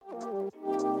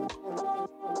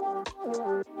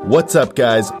What's up,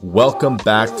 guys? Welcome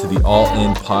back to the All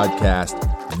In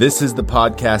Podcast. This is the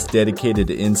podcast dedicated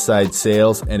to inside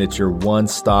sales, and it's your one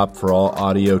stop for all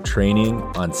audio training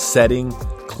on setting,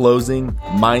 closing,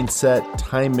 mindset,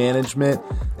 time management,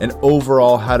 and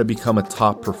overall how to become a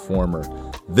top performer.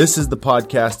 This is the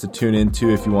podcast to tune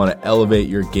into if you want to elevate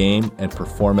your game and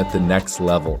perform at the next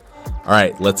level. All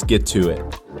right, let's get to it.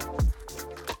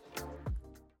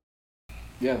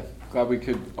 Yeah, glad we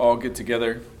could all get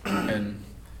together and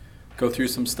go through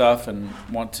some stuff and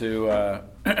want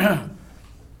to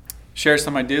share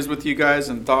some ideas with you guys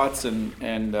and thoughts and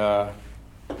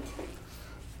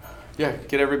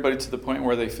get everybody to the point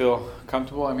where they feel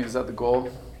comfortable. I mean, is that the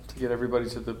goal? To get everybody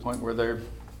to the point where they're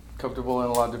comfortable in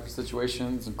a lot of different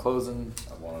situations and closing?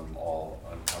 I want them all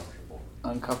uncomfortable.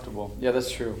 Uncomfortable. Yeah,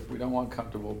 that's true. We don't want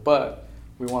comfortable, but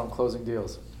we want them closing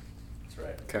deals. That's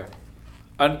right. Okay.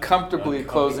 Uncomfortably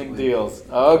closing deals.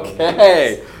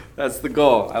 Okay. That's the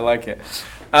goal. I like it.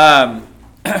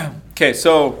 Okay,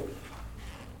 so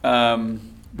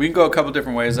we can go a couple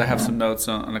different ways. I have some notes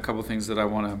on a couple things that I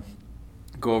want to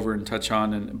go over and touch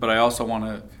on, but I also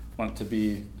want it to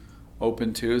be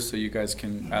open too, so you guys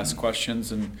can ask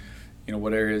questions and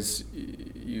what areas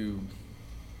you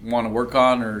want to work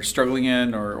on or struggling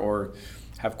in or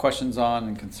have questions on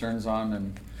and concerns on.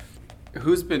 And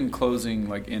who's been closing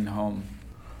like in home?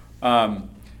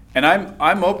 And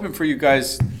I'm open for you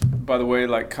guys, by the way,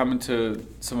 like coming to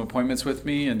some appointments with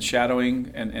me and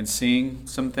shadowing and seeing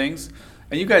some things.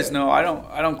 And you guys know I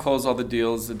don't close all the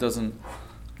deals.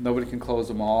 Nobody can close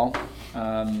them all.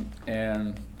 But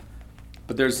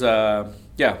there's the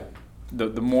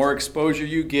more exposure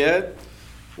you get,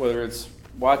 whether it's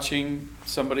watching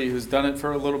somebody who's done it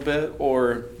for a little bit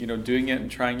or doing it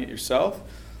and trying it yourself.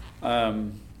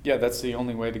 That's the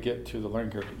only way to get to the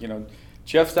learning curve.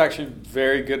 Jeff's actually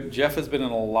very good. Jeff has been in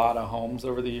a lot of homes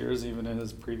over the years, even in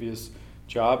his previous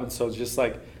job. And so just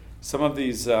like some of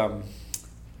these, I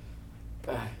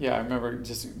remember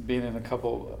just being in a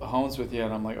couple homes with you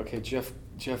and I'm like, okay, Jeff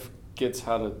gets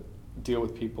how to deal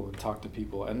with people and talk to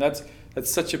people. And that's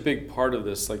such a big part of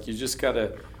this. Like you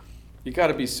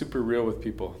gotta be super real with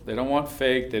people. They don't want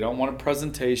fake. They don't want a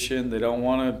presentation. They don't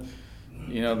want to,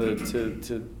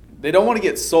 they don't want to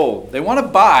get sold. They want to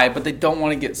buy, but they don't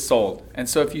want to get sold. And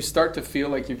so if you start to feel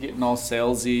like you're getting all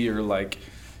salesy or like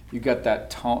you got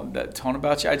that tone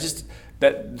about you,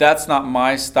 that's not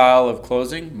my style of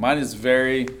closing. Mine is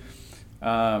very,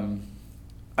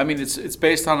 it's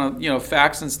based on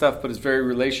facts and stuff, but it's very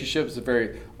relationships. It's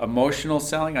very emotional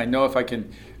selling. I know if I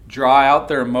can draw out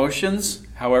their emotions,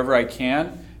 however I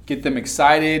can, get them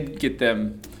excited, get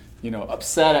them,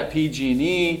 upset at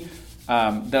PG&E.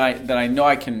 Then I know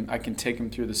I can take them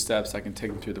through the steps. I can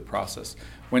take them through the process.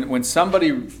 When somebody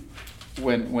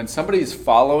is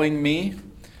following me,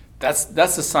 that's the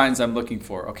signs I'm looking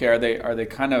for. Okay, are they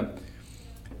kind of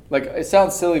like, it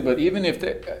sounds silly, but even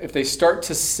if they start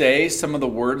to say some of the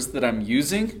words that I'm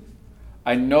using,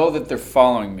 I know that they're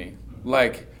following me.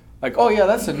 Like oh yeah,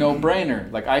 that's a no-brainer.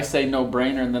 Like I say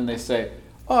no-brainer, and then they say,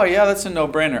 oh yeah, that's a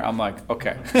no-brainer. I'm like,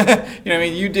 okay.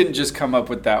 You didn't just come up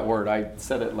with that word. I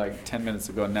said it like 10 minutes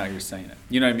ago, and now you're saying it.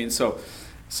 You know what I mean? So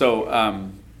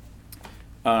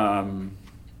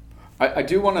I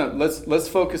do want to let's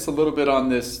focus a little bit on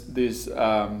this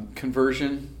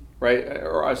conversion, right?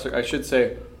 Or I should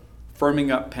say,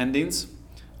 firming up pendings.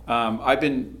 I've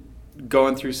been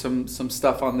going through some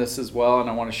stuff on this as well, and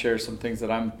I want to share some things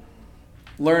that I'm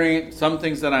learning, some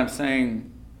things that I'm saying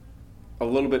a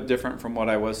little bit different from what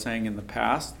I was saying in the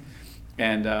past,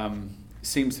 and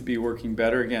seems to be working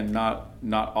better. Again,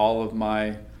 not all of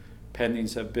my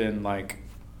pendings have been like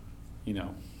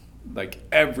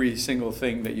every single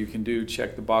thing that you can do,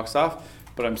 check the box off,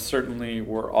 but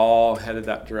we're all headed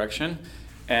that direction.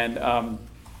 And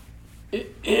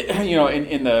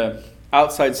in the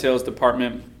outside sales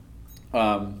department,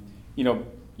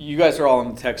 you guys are all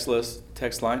on the text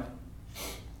line.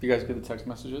 You guys get the text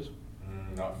messages?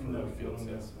 Not for the field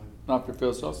sales. Not for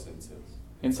field sales?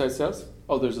 Inside sales?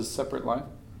 Oh, there's a separate line?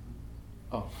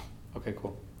 Oh, okay,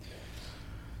 cool.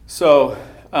 So,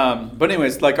 but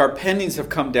anyways, like our pendings have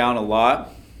come down a lot,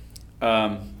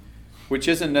 which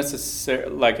isn't necessary.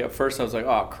 Like at first I was like,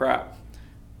 oh crap.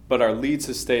 But our leads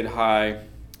have stayed high,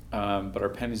 but our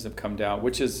pendings have come down,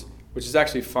 which is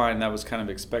actually fine. That was kind of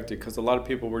expected because a lot of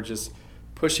people were just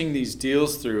pushing these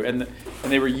deals through, and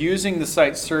they were using the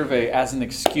site survey as an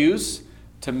excuse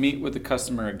to meet with the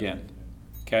customer again.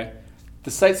 Okay, the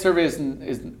site survey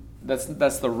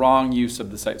that's the wrong use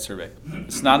of the site survey.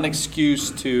 It's not an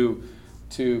excuse to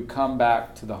come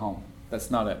back to the home. That's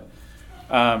not it.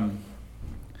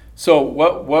 So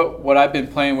what I've been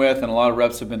playing with, and a lot of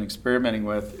reps have been experimenting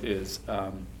with, is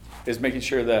making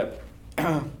sure that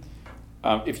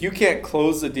if you can't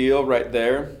close the deal right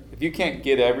there, if you can't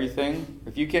get everything,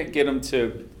 if you can't get them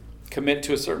to commit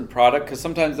to a certain product, because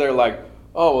sometimes they're like,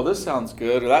 oh, well, this sounds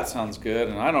good or that sounds good,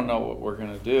 and I don't know what we're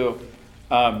gonna do.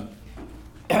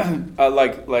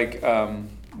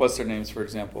 What's their names, for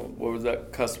example? What was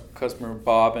that customer,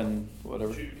 Bob and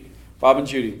whatever? Judy. Bob and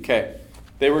Judy. Okay,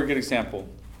 they were a good example.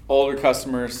 Older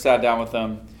customers, sat down with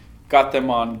them, got them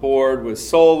on board with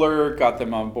solar, got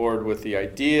them on board with the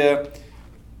idea,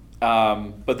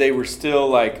 but they were still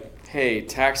like, hey,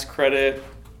 tax credit,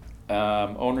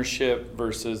 ownership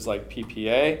versus like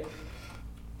PPA,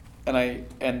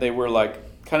 and they were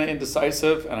like kind of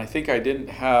indecisive, and I think I can't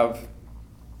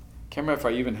remember if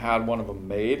I even had one of them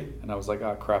made, and I was like,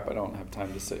 oh crap, I don't have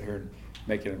time to sit here and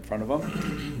make it in front of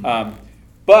them.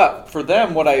 But for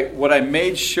them, what I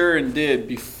made sure and did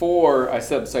before I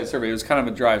set up the site survey, it was kind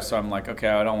of a drive, so I'm like, okay,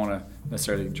 I don't want to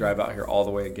necessarily drive out here all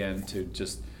the way again to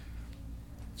just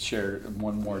share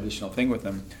one more additional thing with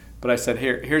them. But I said,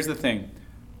 here's the thing.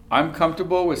 I'm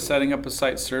comfortable with setting up a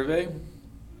site survey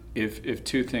if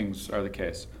two things are the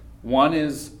case. One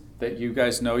is that you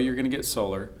guys know you're going to get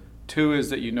solar. Two is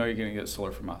that you know you're going to get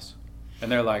solar from us.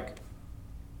 And they're like,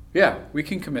 yeah, we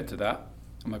can commit to that.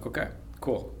 I'm like, okay,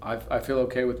 cool. I feel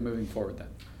okay with moving forward then.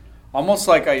 Almost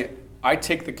like I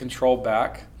take the control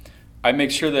back. I make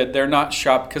sure that they're not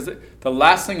shopped, because the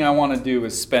last thing I want to do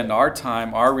is spend our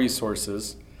time, our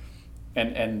resources,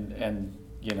 and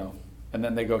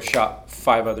then they go shop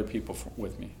 5 other people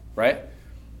with me, right?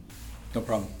 No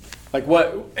problem. Like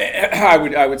what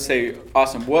I would say,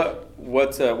 awesome.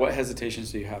 What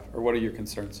hesitations do you have, or what are your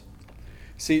concerns?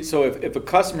 See, so if a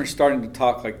customer's starting to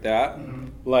talk like that,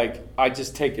 like I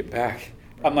just take it back.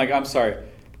 I'm like, I'm sorry.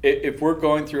 If we're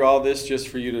going through all this just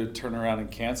for you to turn around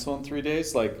and cancel in 3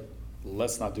 days, like,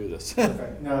 let's not do this.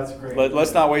 Okay. No, that's great.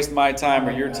 Let's not waste my time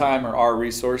or your time or our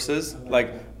resources. Like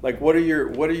what are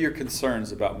your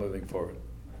concerns about moving forward?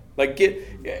 Like get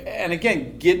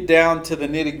down to the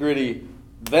nitty-gritty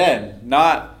then,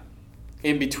 not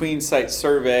in between site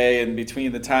survey and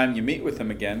between the time you meet with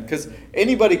them again, because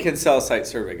anybody can sell a site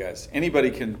survey, guys. Anybody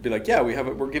can be like, yeah,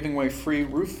 we're giving away free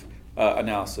roof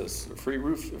analysis,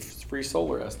 free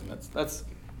solar estimates. That's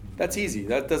easy.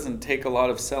 That doesn't take a lot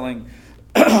of selling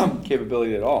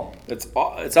capability at all. It's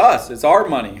us. It's our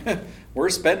money. We're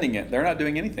spending it. They're not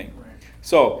doing anything. Right.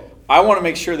 So I want to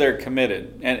make sure they're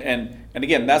committed. And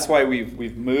again, that's why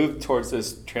we've moved towards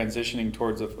this transitioning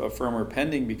towards a firmer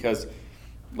pending, because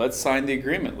let's sign the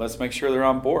agreement. Let's make sure they're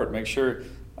on board. Make sure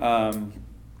the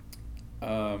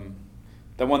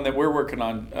one that we're working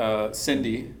on,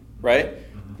 Cindy, right?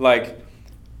 Like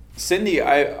Cindy,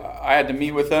 I had to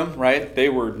meet with them, right? They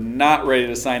were not ready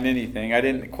to sign anything. I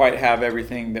didn't quite have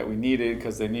everything that we needed,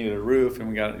 because they needed a roof, and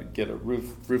we got to get a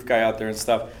roof guy out there and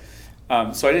stuff.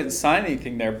 So I didn't sign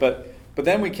anything there, but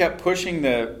then we kept pushing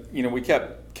we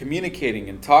kept communicating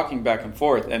and talking back and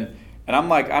forth, and I'm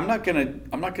like, I'm not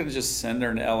gonna just send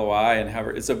her an LOI and have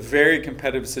her. It's a very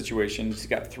competitive situation. She's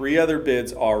got 3 other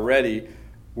bids already.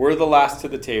 We're the last to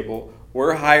the table.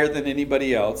 We're higher than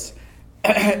anybody else,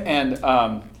 and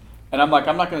I'm like,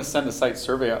 I'm not going to send a site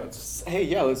survey out. Hey,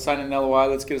 yeah, let's sign an LOI.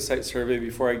 Let's get a site survey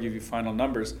before I give you final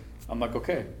numbers. I'm like,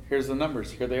 okay, here's the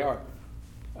numbers. Here they are.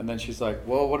 And then she's like,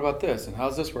 well, what about this? And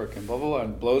how's this working? Blah, blah, blah.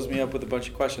 And blows me up with a bunch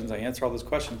of questions. I answer all those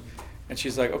questions. And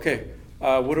she's like, okay,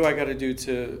 what do we got to do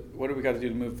to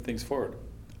move things forward?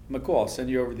 I'm like, cool, I'll send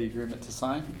you over the agreement to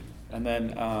sign. And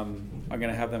then I'm going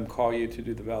to have them call you to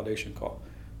do the validation call.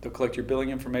 They'll collect your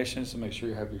billing information, so make sure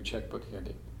you have your checkbook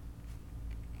handy.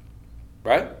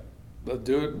 Right?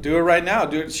 Do it right now.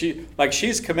 Do it.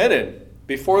 She's committed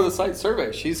before the site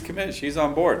survey. She's committed. She's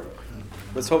on board.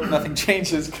 Let's hope nothing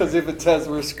changes, because if it does,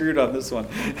 we're screwed on this one.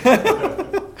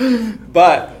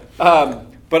 But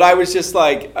I was just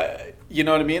like, you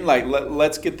know what I mean? Like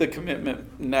let's get the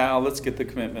commitment now. Let's get the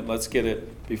commitment. Let's get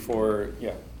it before.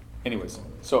 Yeah. Anyways,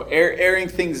 so airing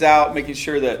things out, making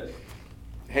sure that,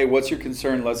 hey, what's your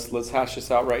concern? Let's hash this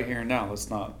out right here and now. Let's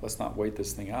not wait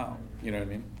this thing out. You know what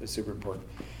I mean? It's super important.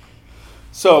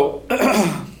 So,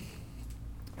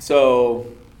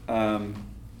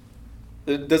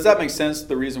 does that make sense?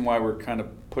 The reason why we're kind of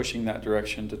pushing that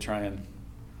direction to try and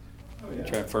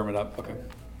firm it up. Okay.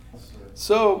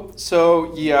 So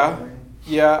yeah.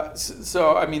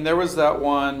 So I mean, there was that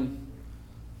one.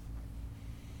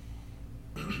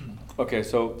 Okay,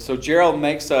 so Gerald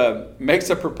makes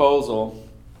a proposal.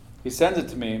 He sends it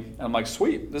to me, and I'm like,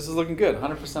 sweet, this is looking good,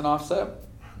 100% offset.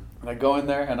 And I go in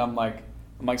there, and I'm like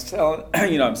selling,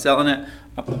 I'm selling it.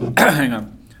 Hang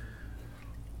on.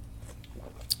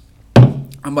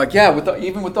 I'm like, yeah,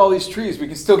 even with all these trees, we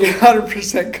can still get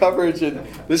 100% coverage, and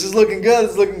this is looking good.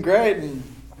 It's looking great, and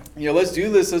let's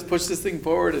do this. Let's push this thing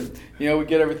forward, and we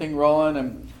get everything rolling,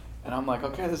 and I'm like,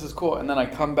 okay, this is cool. And then I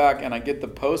come back and I get the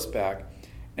post back,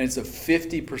 and it's a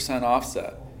 50%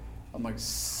 offset. I'm like,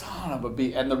 son of a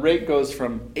bee, and the rate goes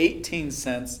from 18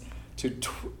 cents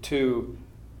to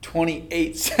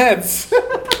 28 cents.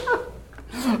 I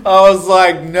was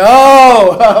like,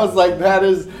 no. I was like, that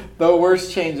is the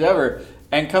worst change ever.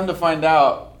 And come to find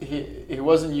out, he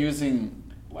wasn't using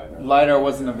LiDAR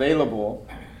wasn't available.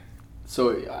 So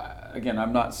again,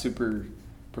 I'm not super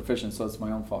proficient, so it's my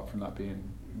own fault for not being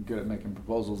good at making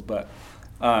proposals. But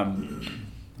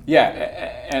yeah,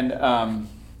 and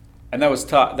that was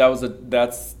tough.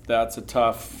 That's a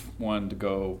tough one to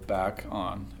go back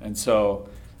on. And so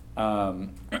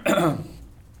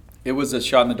it was a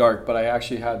shot in the dark. But I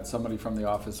actually had somebody from the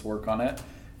office work on it.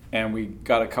 And we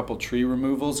got a couple tree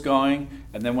removals going.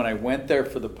 And then when I went there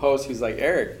for the post, he's like,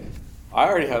 Eric, I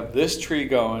already have this tree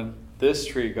going.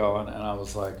 And I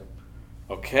was like,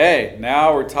 okay,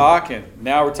 now we're talking.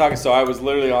 So I was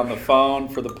literally on the phone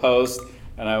for the post.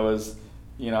 And I was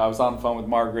on the phone with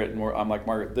Margaret. And I'm like,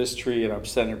 Margaret, this tree. And I'm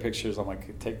sending her pictures. I'm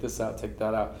like, take this out, take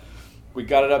that out. We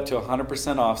got it up to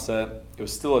 100% offset. It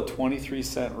was still a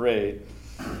 23-cent rate.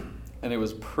 And it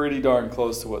was pretty darn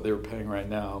close to what they were paying right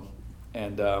now.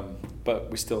 And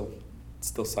but we still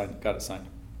got it signed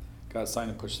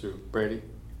and pushed through. Brady,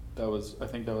 I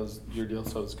think that was your deal,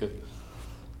 so it's good.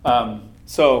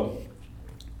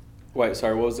 Wait,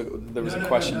 sorry, what was it? There was a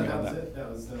question behind that.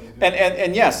 That was good.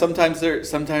 And yeah, sometimes there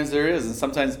is, and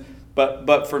sometimes,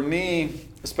 but for me,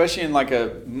 especially in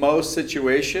like most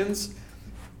situations,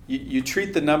 you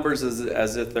treat the numbers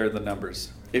as if they're the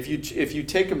numbers. If you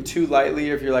take them too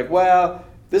lightly, or if you're like, well,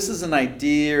 this is an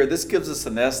idea, or this gives us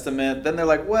an estimate, then they're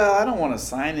like, well, I don't want to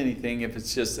sign anything if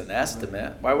it's just an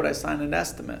estimate. Why would I sign an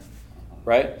estimate,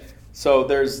 right? So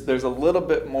there's a little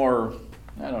bit more,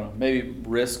 I don't know, maybe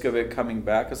risk of it coming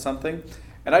back or something.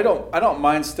 And I don't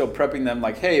mind still prepping them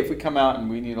like, hey, if we come out and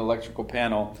we need an electrical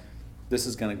panel, this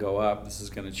is going to go up, this is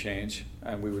going to change,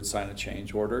 and we would sign a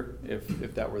change order if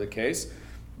that were the case.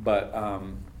 But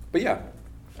yeah.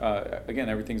 Again,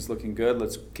 everything's looking good.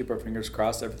 Let's keep our fingers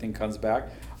crossed. Everything comes back.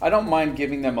 I don't mind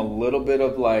giving them a little bit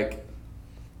of like,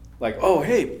 oh,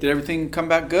 hey, did everything come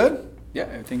back good? Yeah,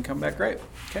 everything come back great.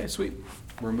 Okay, sweet.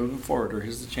 We're moving forward, or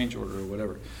here's the change order, or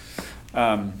whatever.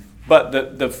 But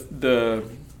the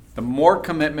more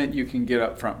commitment you can get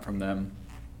up front from them,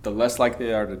 the less likely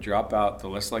they are to drop out, the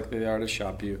less likely they are to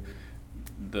shop you,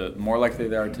 the more likely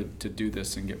they are to do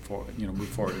this and get forward, move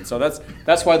forward. And so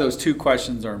that's why those two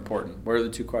questions are important. What are the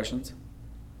two questions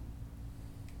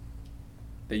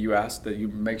that you ask, that you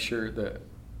make sure that,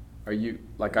 are you,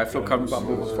 like, I feel comfortable about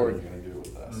moving forward? You're going to do it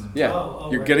with us. Yeah,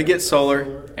 you're going to get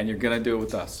solar, and you're going to do it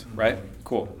with us, right?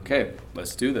 Cool. Okay,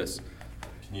 let's do this.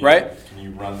 Right? Can you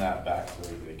run that back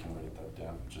so they can write that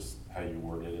down? Just how you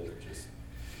worded it?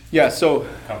 Yeah, so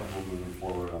comfortable moving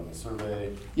forward on the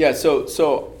survey. Yeah,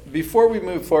 so before we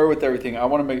move forward with everything, I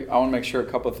want to make sure a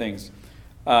couple of things.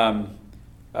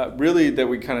 Really, that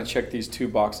we kind of check these two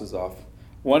boxes off.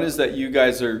 One is that you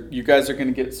guys are going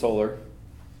to get solar,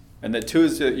 and that two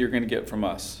is that you're going to get from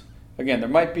us. Again, there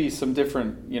might be some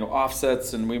different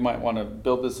offsets, and we might want to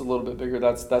build this a little bit bigger.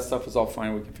 That stuff is all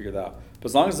fine. We can figure that out. But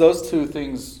as long as those two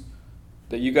things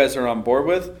that you guys are on board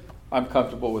with, I'm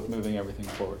comfortable with moving everything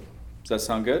forward. Does that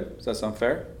sound good? Does that sound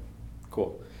fair?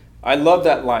 Cool. I love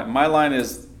that line. My line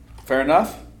is, fair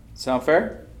enough? Sound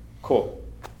fair? Cool.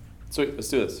 Sweet, let's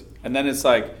do this. And then it's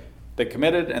like, they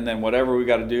committed, and then whatever we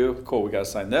got to do, cool, we got to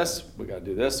sign this, we got to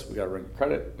do this, we got to run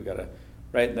credit, we got to,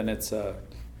 right? Then it's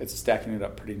stacking it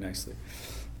up pretty nicely.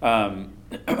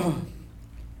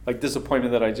 Like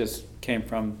disappointment that I just came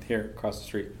from here across the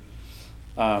street.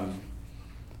 Well,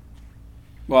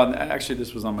 actually,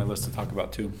 this was on my list to talk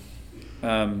about too.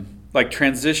 Like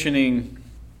transitioning,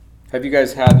 have you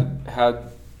guys had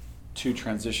to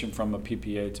transition from a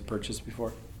PPA to purchase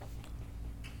before?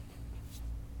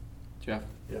 Jeff?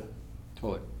 Yeah.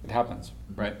 Totally. It happens,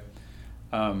 right?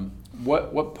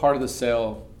 What part of the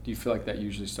sale do you feel like that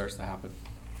usually starts to happen?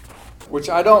 Which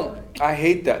I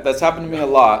hate that. That's happened to me a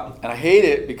lot. And I hate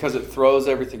it because it throws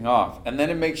everything off. And then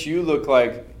it makes you look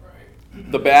like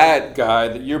the bad guy,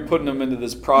 that you're putting them into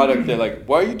this product. They're like,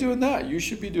 why are you doing that? You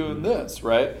should be doing this,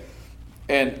 right?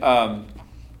 And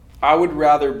I would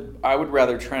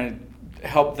rather try and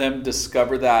help them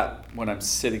discover that when I'm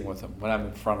sitting with them, when I'm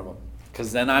in front of them,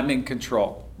 because then I'm in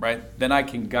control, right? Then I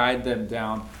can guide them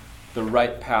down the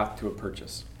right path to a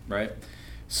purchase, right?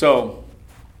 So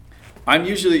I'm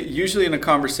usually in a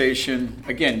conversation.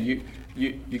 Again,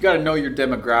 you got to know your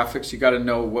demographics. You got to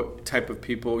know what type of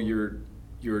people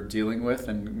you're dealing with,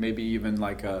 and maybe even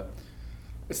like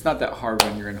it's not that hard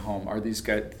when you're in home. Do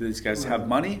these guys have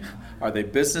money? Are they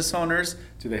business owners?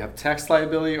 Do they have tax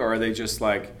liability, or are they just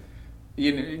like,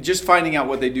 just finding out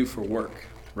what they do for work,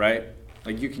 right?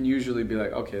 Like you can usually be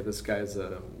like, okay, this guy's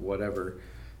a whatever.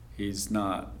 He's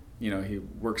not, he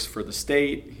works for the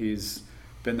state. He's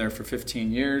been there for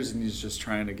 15 years and he's just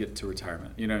trying to get to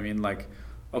retirement. You know what I mean? Like,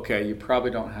 okay, you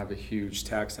probably don't have a huge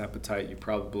tax appetite. You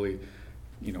probably,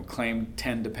 claim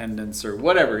 10 dependents or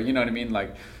whatever. You know what I mean?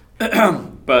 Like,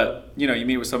 but you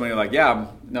meet with somebody like, I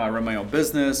run my own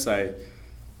business.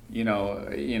 You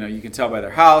can tell by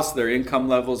their house, their income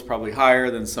level is probably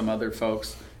higher than some other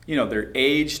folks. Their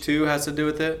age too has to do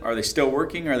with it. Are they still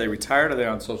working? Are they retired? Are they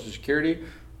on Social Security?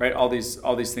 Right? All these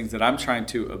things that I'm trying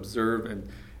to observe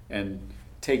and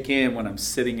take in when I'm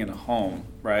sitting in a home,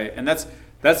 right? And that's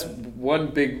one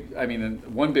big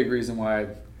reason why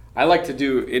I like to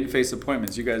do in-face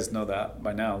appointments. You guys know that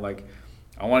by now. Like,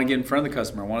 I want to get in front of the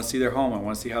customer. I want to see their home. I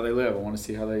want to see how they live. I want to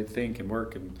see how they think and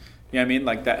work. And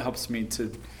like that helps me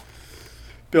to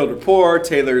build rapport,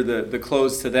 tailor the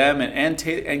clothes to them,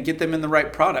 and get them in the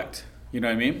right product. You know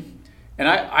what I mean? And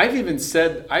I've even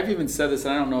said this,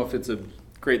 and I don't know if it's a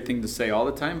great thing to say all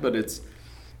the time, but it's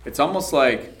almost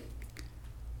like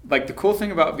the cool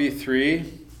thing about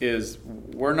V3 is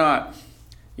we're not,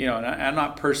 and I'm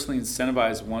not personally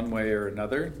incentivized one way or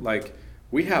another. Like,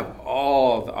 we have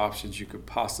all the options you could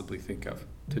possibly think of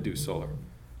to do solar.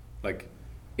 Like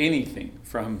anything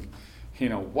from,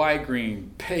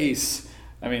 Y-Green, PACE.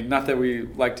 I mean, not that we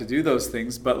like to do those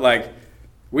things, but like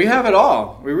we have it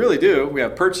all. We really do. We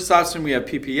have purchase option, we have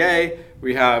PPA,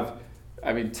 we have,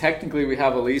 technically we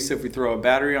have a lease if we throw a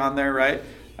battery on there, right?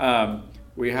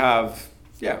 We have,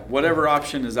 whatever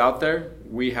option is out there,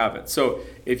 we have it. So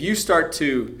if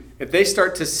they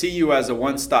start to see you as a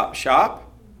one-stop shop,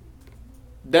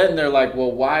 then they're like,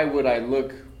 well, why would I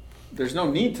look? There's no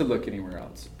need to look anywhere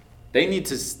else. They need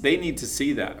to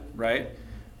see that, right?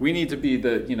 We need to be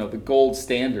the gold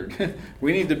standard.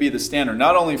 We need to be the standard,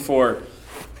 not only for,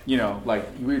 like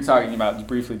we were talking about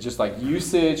briefly, just like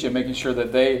usage and making sure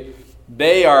that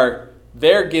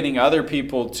they're getting other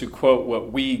people to quote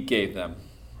what we gave them,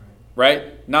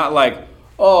 right? Not like,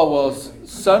 oh, well,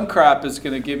 Suncrap is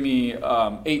going to give me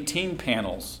 18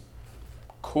 panels.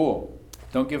 Cool.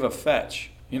 Don't give a fetch.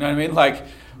 You know what I mean? Like,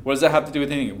 what does that have to do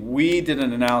with anything? We did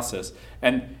an analysis.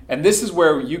 And this is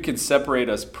where you can separate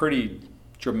us pretty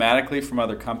dramatically from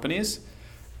other companies,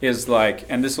 is like,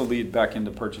 and this will lead back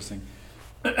into purchasing.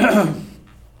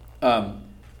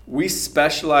 We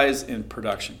specialize in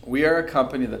production. We are a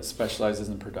company that specializes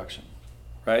in production,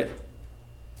 right?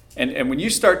 And when you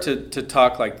start to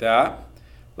talk like that,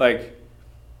 like,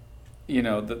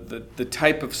 the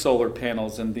type of solar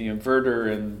panels and the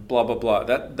inverter and blah, blah, blah,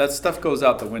 that stuff goes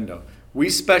out the window. We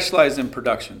specialize in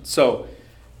production. So,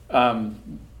 because,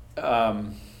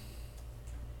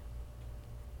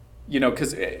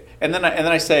 and then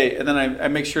I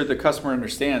make sure the customer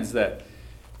understands that,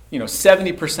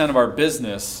 70% of our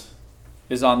business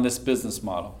is on this business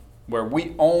model where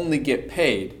we only get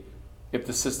paid if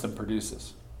the system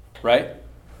produces, right?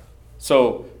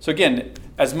 So again,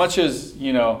 as much as,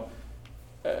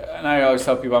 and I always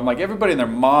tell people, I'm like, everybody and their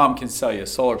mom can sell you a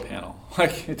solar panel.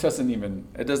 Like, it doesn't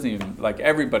even, like,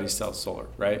 everybody sells solar,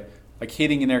 right? Like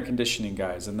heating and air conditioning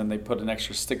guys, and then they put an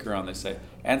extra sticker on, they say,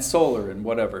 and solar and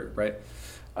whatever, right?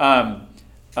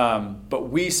 But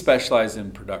we specialize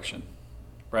in production,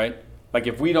 right? Like,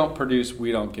 if we don't produce,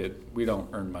 we don't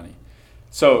earn money.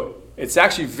 So it's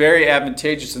actually very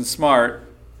advantageous and smart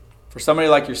for somebody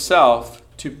like yourself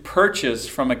to purchase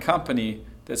from a company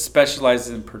that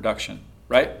specializes in production,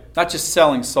 right? Not just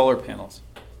selling solar panels.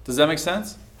 Does that make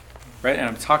sense? Right? And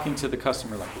I'm talking to the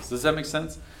customer like this. Does that make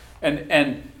sense?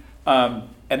 And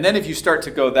then if you start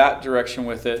to go that direction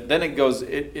with it, then it goes.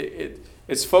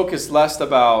 It's focused less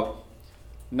about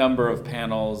number of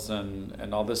panels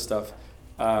and all this stuff,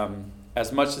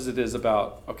 as much as it is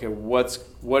about, okay, what's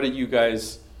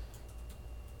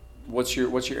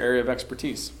your area of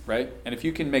expertise, right? And if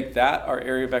you can make that our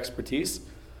area of expertise,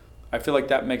 I feel like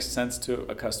that makes sense to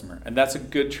a customer. And that's a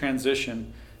good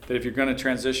transition, that if you're going to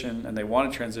transition and they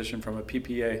want to transition from a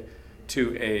PPA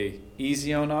to a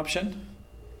easy own option,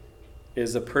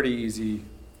 is a pretty easy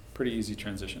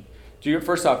transition.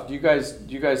 First off, do you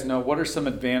guys know what are some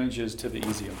advantages to the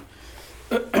easy own?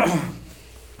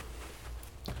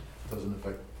 Doesn't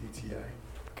affect ETI.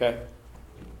 Okay.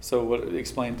 So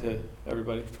explain to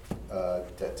everybody.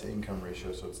 Debt to income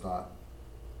ratio, so it's not,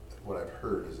 what I've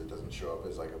heard is it doesn't show up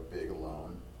as like a big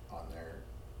loan on there.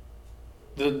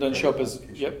 Doesn't show up as,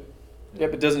 yep.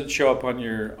 Yep, it doesn't show up on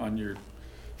your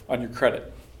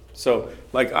credit. So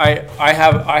like I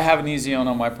have an easy own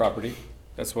on my property.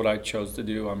 That's what I chose to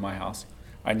do on my house.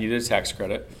 I needed a tax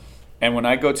credit. And when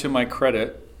I go to my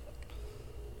credit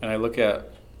and I look at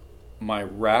my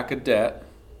rack of debt,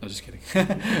 I'm just kidding.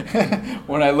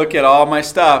 When I look at all my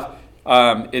stuff,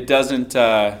 it doesn't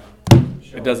show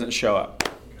up.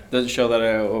 It doesn't show that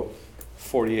I owe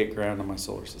 $48,000 on my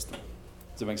solar system.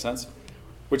 Does that make sense?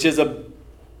 Which is a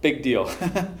big deal.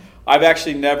 I've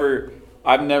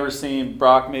never seen,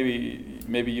 Brock,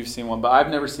 maybe you've seen one, but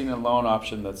I've never seen a loan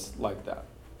option that's like that.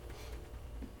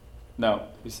 No,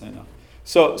 he's saying no.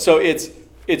 So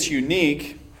it's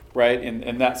unique, right,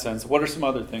 in that sense. What are some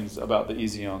other things about the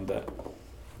Easy Own that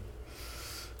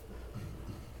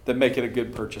make it a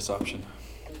good purchase option?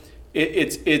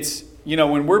 It's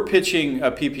when we're pitching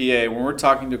a PPA, when we're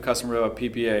talking to a customer about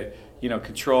PPA,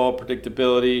 control,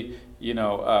 predictability,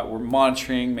 we're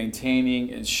monitoring, maintaining,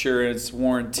 insurance,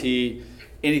 warranty.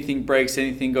 Anything breaks,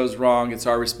 anything goes wrong, it's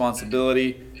our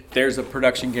responsibility. There's a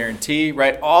production guarantee,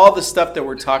 right? All the stuff that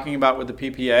we're talking about with the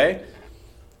PPA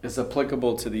is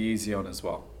applicable to the Easy Own as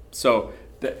well. So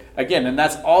again, and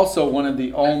that's also one of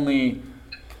the only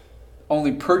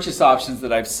purchase options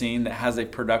that I've seen that has a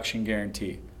production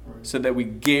guarantee. So that we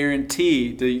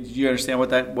guarantee. Do you understand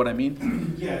what I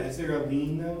mean? Yeah. Is there a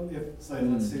lien though? If it's like,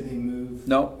 let's say they move.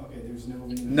 No. Okay. There's no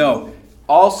lien. No.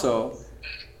 Also,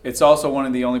 it's also one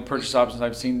of the only purchase options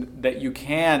I've seen that you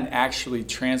can actually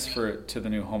transfer it to the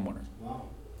new homeowner. Wow.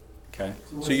 Okay.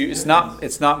 So it's not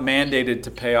mandated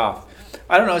to pay off.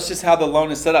 I don't know. It's just how the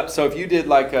loan is set up. So if you did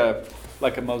like a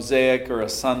Mosaic or a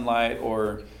Sunlight,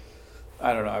 or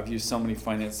I don't know. I've used so many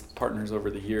finance partners over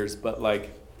the years, but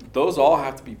like those all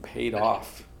have to be paid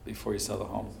off before you sell the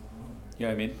home. You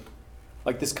know what I mean?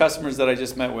 Like this customers that I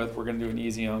just met with, we're going to do an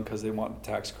Easy Own because they want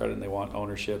tax credit and they want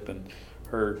ownership. And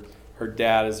her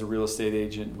dad is a real estate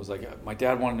agent, was like, my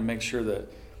dad wanted to make sure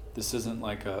that this isn't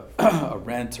like a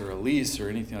rent or a lease or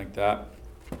anything like that.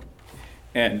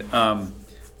 And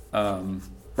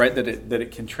right, that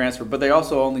it can transfer. But they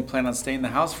also only plan on staying in the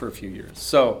house for a few years.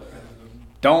 So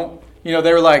don't, they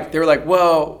were like,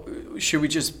 well, should we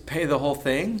just pay the whole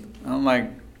thing? And I'm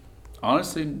like,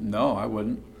 honestly, no, I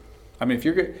wouldn't. I mean,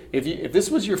 if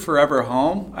this was your forever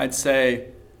home, I'd say,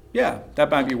 yeah, that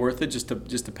might be worth it just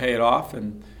to pay it off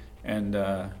and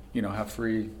have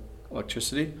free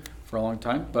electricity for a long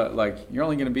time. But like, you're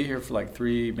only going to be here for like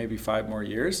 3, maybe 5 more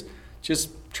years.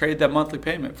 Just trade that monthly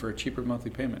payment for a cheaper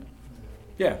monthly payment.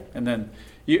 Yeah, and then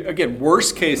again,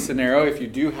 worst case scenario, if you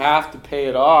do have to pay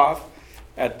it off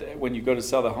when you go to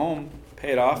sell the home,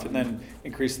 pay it off and then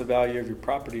increase the value of your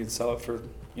property and sell it for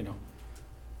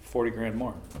 $40,000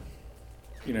 more.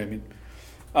 You know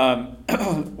what I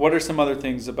mean? What are some other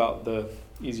things about the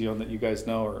Easy Own that you guys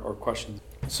know or questions?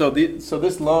 So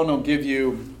this loan will give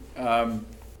you,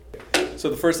 so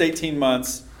the first 18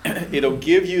 months, it'll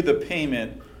give you the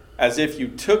payment as if you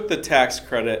took the tax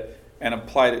credit and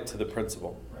applied it to the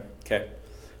principal. Right. Okay.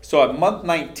 So at month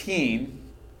 19,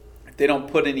 if they don't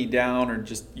put any down or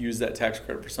just use that tax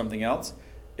credit for something else,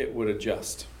 it would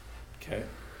adjust. Okay.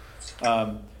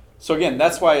 So again,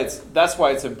 that's why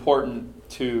it's important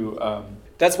to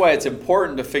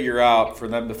figure out, for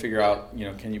them to figure out,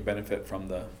 can you benefit from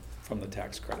the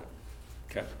tax credit?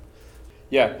 Okay.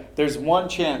 Yeah, there's one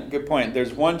chance. Good point.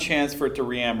 There's one chance for it to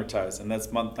reamortize, and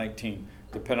that's month 19.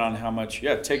 Depending on how much.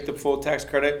 Yeah, take the full tax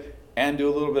credit and do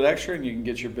a little bit extra, and you can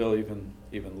get your bill even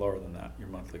lower than that, your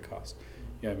monthly cost.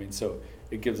 You know what I mean? So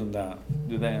it gives them that.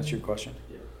 Did that answer your question?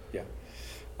 Yeah.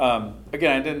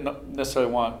 Again, I didn't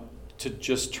necessarily want to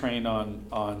just train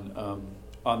on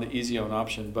the Easy Own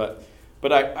option, but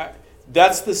I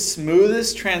that's the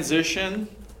smoothest transition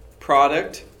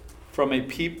product from a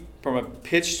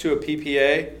pitch to a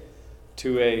PPA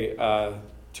to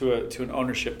an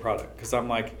ownership product, because I'm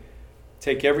like,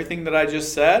 take everything that I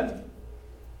just said,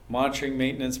 monitoring,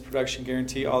 maintenance, production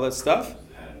guarantee, all that stuff.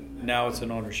 Now it's an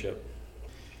ownership.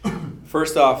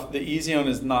 First off, the Easy Own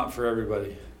is not for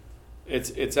everybody.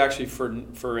 It's actually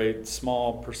for a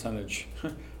small percentage.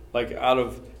 Like out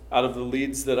of the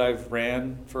leads that I've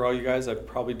ran for all you guys, I've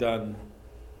probably done,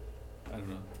 I don't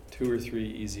know, 2 or 3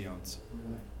 Easy Owns.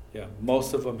 Really? Yeah,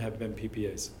 most of them have been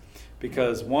PPAs,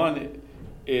 because one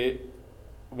is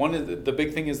the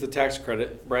big thing is the tax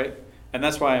credit, right? And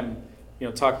that's why I'm,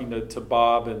 talking to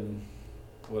Bob and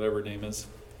whatever her name is.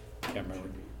 Can't remember.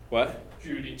 What?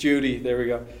 Judy. There we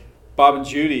go. Bob and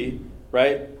Judy,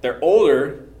 right? They're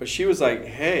older, but she was like,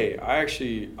 "Hey,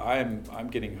 I'm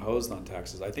getting hosed on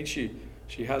taxes. I think she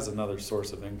has another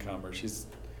source of income, or she's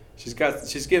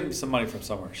getting some money from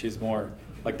somewhere. She's more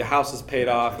Like the house is paid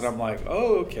off, and I'm like,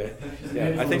 oh, okay.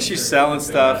 Yeah, I think she's selling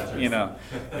stuff, you know.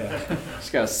 Yeah.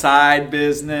 She's got a side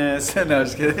business. No,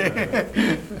 just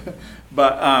kidding.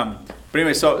 But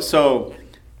anyway,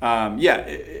 yeah,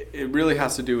 it really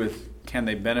has to do with, can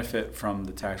they benefit from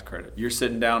the tax credit? You're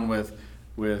sitting down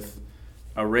with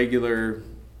a regular,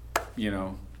 you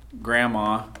know,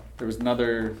 grandma. There was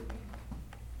another,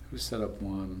 who set up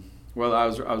one? Well, I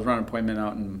was running an appointment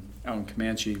out in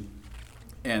Comanche,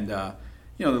 and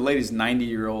you know, the lady's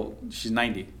 90-year-old. She's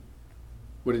 90.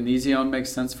 Would an Easy Own make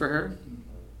sense for her?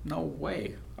 No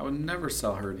way. I would never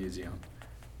sell her an Easy Own.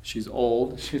 She's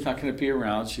old. She's not going to be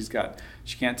around. She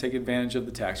can't take advantage of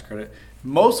the tax credit.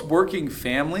 Most working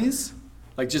families,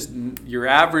 like just your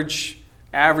average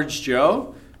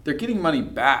Joe, they're getting money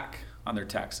back on their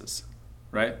taxes,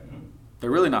 right?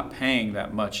 They're really not paying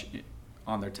that much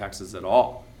on their taxes at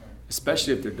all,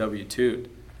 especially if they're W-2'd.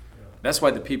 That's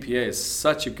why the PPA is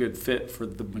such a good fit for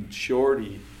the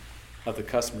majority of the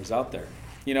customers out there.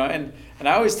 You know, and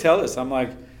I always tell this, I'm like,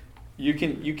 you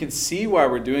can see why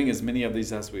we're doing as many of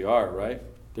these as we are, right?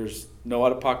 There's no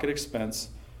out-of-pocket expense.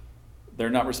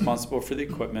 They're not responsible for the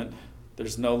equipment.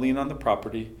 There's no lien on the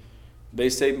property. They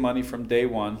save money from day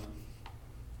one.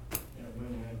 Yeah,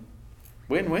 win-win.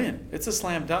 Win-win. It's a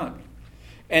slam dunk.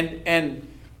 And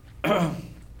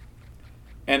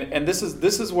this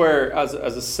is where, as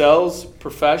a sales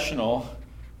professional,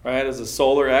 right, as a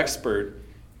solar expert,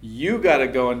 you got to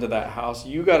go into that house,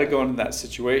 you got to go into that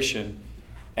situation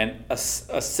and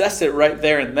assess it right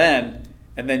there and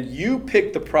then you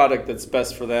pick the product that's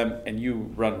best for them and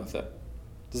you run with it.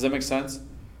 Does that make sense?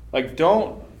 Like,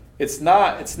 it's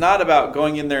not about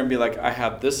going in there and be like, I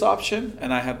have this option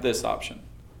and I have this option.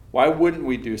 Why wouldn't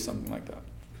we do something like that?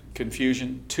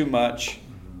 Confusion, too much.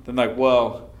 Then like,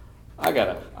 well, I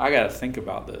gotta think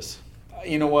about this.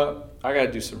 You know what? I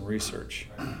gotta do some research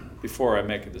before I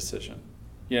make a decision.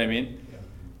 You know what I mean?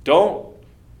 Don't.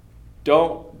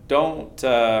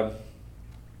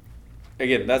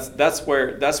 Again, that's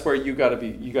where you gotta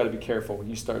be careful when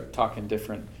you start talking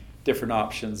different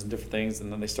options and different things,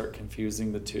 and then they start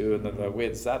confusing the two, and then they're like,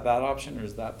 wait, is that option or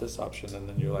is that this option? And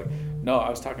then you're like, no, I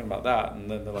was talking about that, and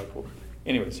then they're like, well,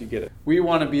 anyways, you get it. We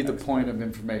want to be the point of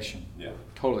information. Yeah.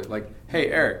 Totally. Like,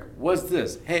 hey, Eric, what's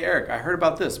this? Hey, Eric, I heard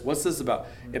about this. What's this about?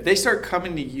 If they start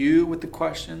coming to you with the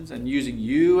questions and using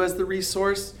you as the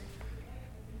resource,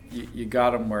 you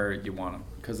got them where you want them.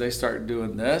 Because they start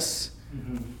doing this,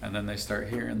 and then they start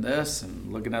hearing this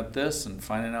and looking at this and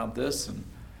finding out this. And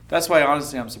that's why,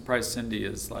 honestly, I'm surprised Cindy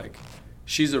is like,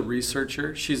 she's a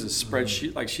researcher. She's a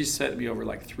spreadsheet. Like, she sent me over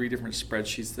like 3 different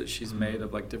spreadsheets that she's made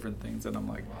of like different things. And I'm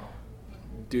like,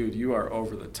 dude, you are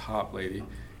over the top, lady.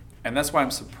 And that's why I'm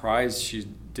surprised she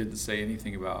didn't say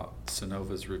anything about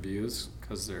Sunnova's reviews,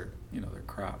 because they're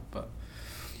crap. But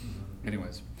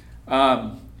anyways,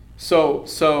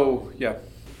 so yeah,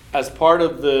 as part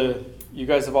of you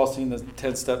guys have all seen the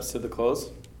 10 steps to the close.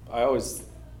 I always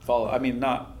follow. I mean,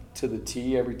 not to the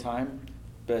T every time,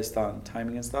 based on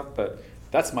timing and stuff, but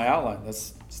that's my outline.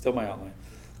 That's still my outline.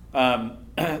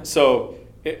 So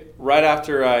right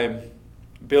after I'm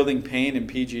building pain and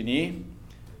PG&E,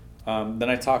 then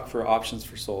I talk for options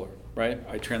for solar, right?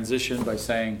 I transition by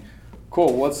saying,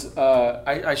 cool,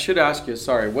 I should ask you,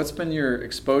 sorry, what's been your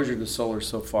exposure to solar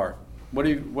so far? What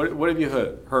have you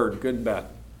heard, good and bad?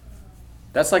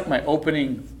 That's like my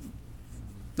opening,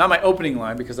 not my opening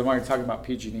line, because I'm already talking about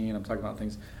PG&E and I'm talking about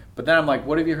things, but then I'm like,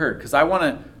 what have you heard? Because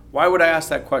why would I ask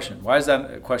that question? Why is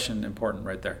that question important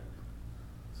right there?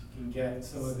 So you can get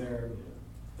some of their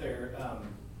the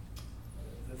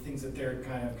things that they're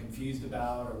kind of confused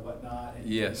about or whatnot, and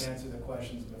you can answer the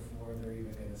questions before they're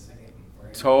even going to say it.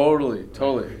 Right? Totally.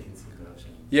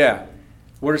 Yeah.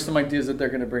 What are some ideas that they're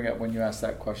going to bring up when you ask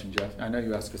that question, Jeff? I know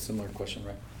you asked a similar question,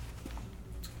 right?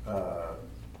 I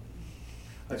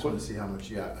just want to see how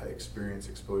much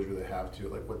exposure they have to,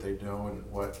 like what they know and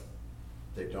what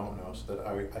they don't know, so that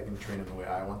I can train them the way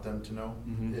I want them to know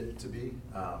it to be.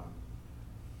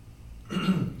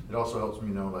 It also helps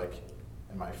me know, like,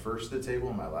 am I first at the table?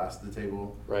 Am I last at the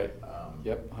table? Right.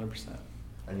 Yep, 100%.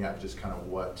 And yeah, just kind of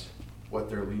what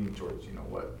they're leaning towards,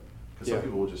 what. Because some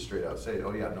people will just straight out say,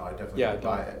 oh yeah, no, I definitely want to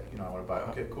buy it. I want to buy it.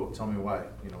 Okay, cool. Tell me why.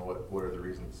 What are the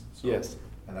reasons? So, yes.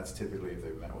 And that's typically if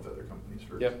they've met with other companies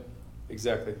first. Yep,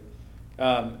 exactly.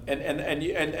 And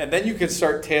then you can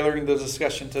start tailoring the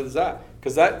discussion to that.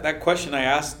 Because that question I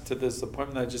asked to this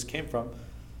appointment that I just came from,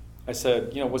 I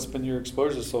said, what's been your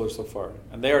exposure to solar so far?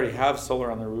 And they already have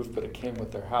solar on their roof, but it came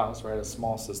with their house, right? A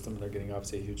small system, and they're getting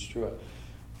obviously a huge true-up.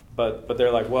 But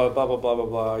they're like, well, blah blah blah blah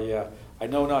blah. Yeah, I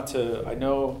know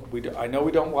we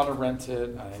don't want to rent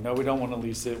it. I know we don't want to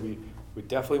lease it. We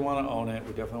definitely want to own it.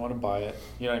 We definitely want to buy it.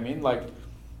 You know what I mean? Like,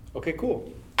 okay,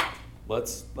 cool.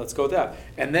 Let's go with that.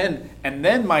 And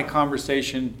then my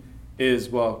conversation is,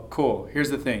 well, cool. Here's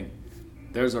the thing.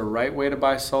 There's a right way to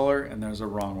buy solar and there's a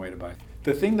wrong way to buy it.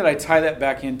 The thing that I tie that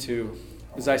back into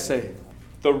is I say,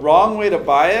 the wrong way to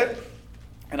buy it,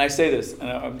 and I say this, and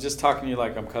I'm just talking to you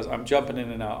like I'm jumping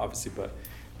in and out, obviously, but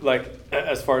like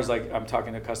as far as like I'm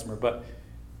talking to a customer. But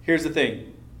here's the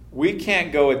thing. We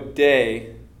can't go a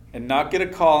day and not get a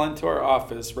call into our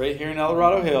office right here in El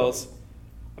Dorado Hills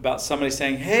about somebody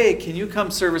saying, hey, can you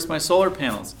come service my solar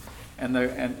panels? And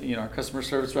our customer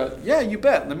service rep, yeah, you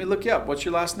bet. Let me look you up. What's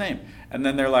your last name? And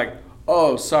then they're like,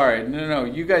 oh, sorry. No.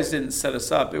 You guys didn't set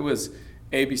us up. It was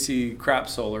ABC Crap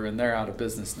Solar, and they're out of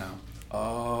business now.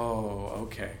 Oh,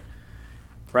 okay.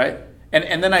 Right?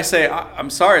 And then I say, I'm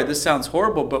sorry, this sounds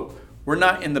horrible, but we're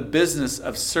not in the business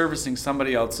of servicing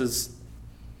somebody else's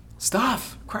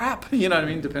stuff, crap. You know what I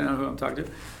mean? Depending on who I'm talking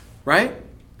to. Right?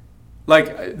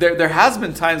 Like, there has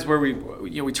been times where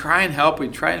we try and help, we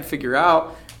try and figure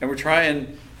out, and we're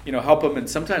trying, help them. And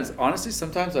sometimes, honestly,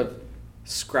 I've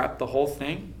scrapped the whole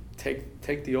thing,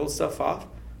 take the old stuff off,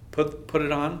 put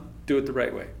it on, do it the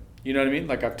right way. You know what I mean?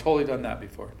 Like, I've totally done that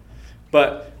before.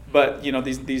 But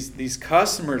these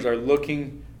customers are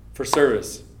looking for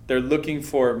service. They're looking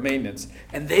for maintenance,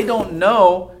 and they don't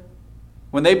know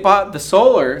when they bought the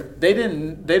solar. They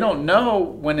don't know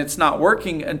when it's not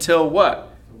working until what?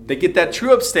 They get that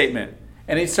true-up statement,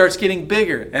 and it starts getting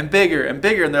bigger and bigger and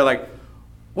bigger, and they're like,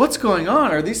 "What's going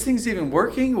on? Are these things even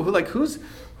working? Like, who's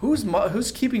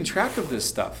keeping track of this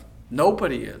stuff?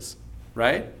 Nobody is,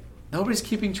 right? Nobody's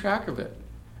keeping track of it."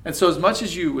 And so, as much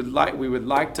as we would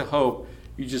like to hope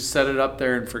you just set it up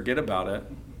there and forget about it,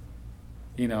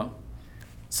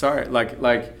 sorry,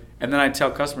 and then I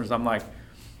tell customers, I'm like,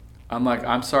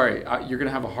 I'm sorry, you're gonna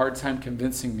have a hard time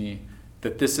convincing me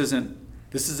that this is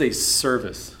a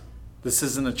service. This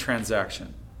isn't a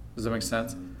transaction. Does that make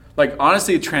sense? Like,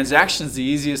 honestly, a transaction is the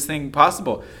easiest thing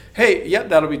possible. Hey, yep,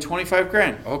 that'll be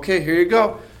 $25,000. Okay, here you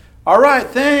go. All right,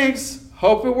 thanks.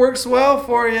 Hope it works well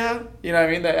for you. You know what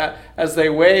I mean? As they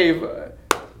wave,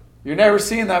 you're never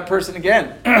seeing that person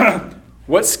again.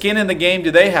 What skin in the game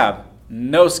do they have?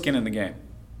 No skin in the game,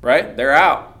 right? They're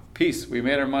out. Peace. We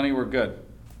made our money. We're good.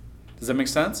 Does that make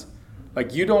sense?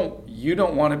 Like, you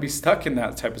don't want to be stuck in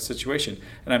that type of situation.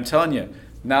 And I'm telling you,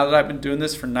 now that I've been doing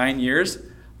this for 9 years,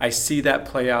 I see that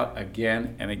play out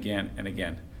again and again and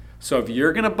again. So if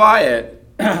you're going to buy it,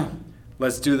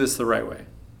 let's do this the right way.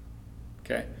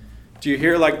 Okay? Do you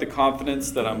hear like the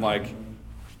confidence that I'm like,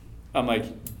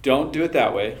 don't do it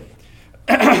that way.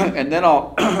 and then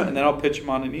I'll pitch them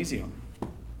on an easy one.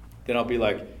 Then I'll be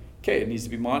like, okay, it needs to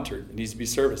be monitored, it needs to be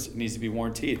serviced, it needs to be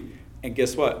warranted. And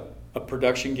guess what? A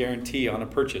production guarantee on a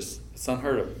purchase. It's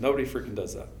unheard of. Nobody freaking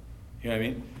does that. You know what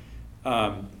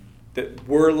I mean? That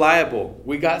we're liable.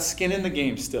 We got skin in the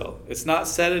game still. It's not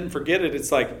set it and forget it.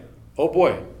 It's like, oh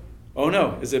boy, oh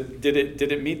no, did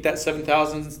it meet that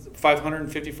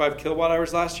 7,555 kilowatt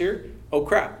hours last year? Oh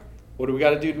crap. What do we got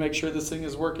to do to make sure this thing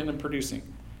is working and producing?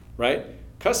 Right?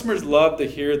 Customers love to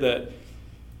hear that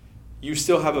you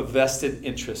still have a vested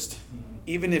interest,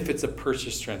 even if it's a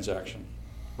purchase transaction,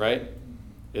 right?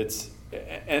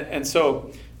 And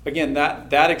so again,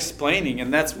 that explaining,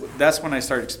 and that's when I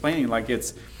start explaining, like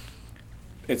it's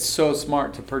so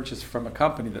smart to purchase from a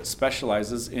company that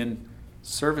specializes in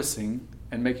servicing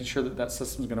and making sure that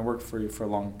system is going to work for you for a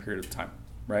long period of time,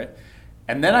 right?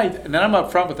 And then I'm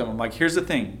upfront with them. I'm like, here's the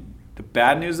thing. The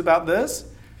bad news about this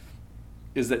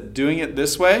is that doing it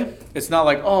this way, it's not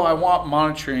like, oh, I want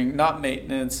monitoring, not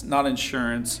maintenance, not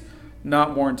insurance,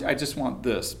 not warranty. I just want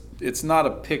this. It's not a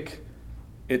pick.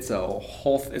 It's the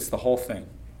whole thing.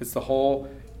 It's the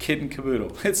whole kit and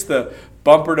caboodle. It's the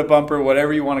bumper to bumper,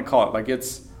 whatever you want to call it. Like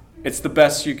it's the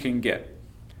best you can get,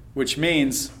 which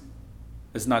means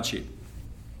it's not cheap.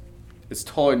 It's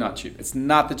totally not cheap. It's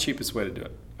not the cheapest way to do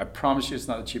it. I promise you it's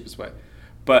not the cheapest way.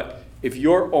 But if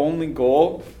your only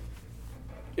goal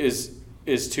is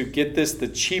to get this the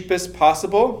cheapest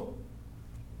possible,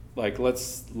 like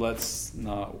let's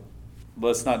not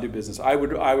do business. I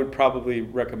would probably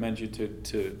recommend you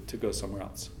to go somewhere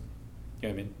else. You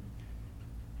know what I mean?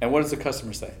 And what does the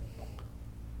customer say?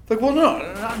 Like, well, no,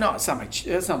 it's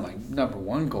not my number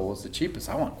one goal. It's the cheapest.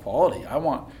 I want quality. I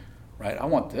want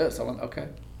this. Okay,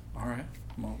 all right.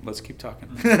 Well, let's keep talking.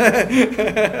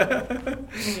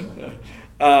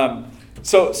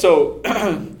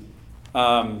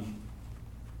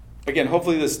 Again,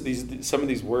 hopefully some of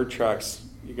these word tracks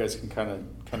you guys can kind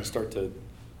of start to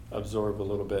absorb a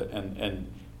little bit,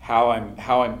 and how I'm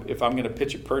if I'm going to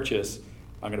pitch a purchase,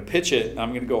 I'm going to pitch it and I'm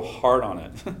going to go hard on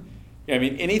it. You I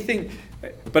mean, anything,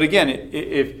 but again,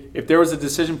 if there was a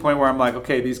decision point where I'm like,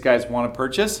 okay, these guys want to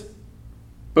purchase,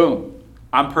 boom,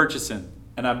 I'm purchasing,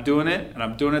 and I'm doing it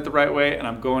the right way, and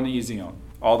I'm going to Easy Own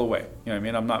all the way. You know what I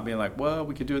mean? I'm not being like, well,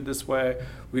 we could do it this way,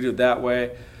 we could do it that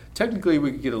way. Technically,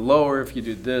 we could get it lower if you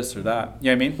do this or that.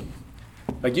 You know what I mean?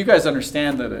 Like, you guys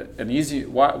understand that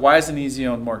why is an Easy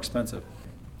Own more expensive?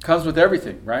 Comes with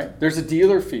everything, right? There's a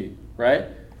dealer fee, right?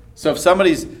 So if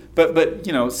somebody's, but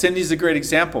you know, Cindy's a great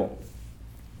example.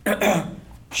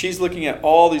 She's looking at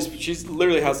all these, she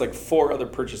literally has like 4 other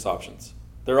purchase options.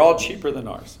 They're all cheaper than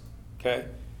ours, okay?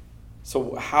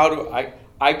 So how do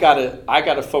I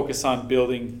gotta focus on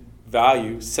building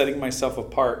value, setting myself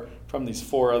apart from these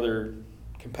 4 other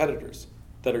competitors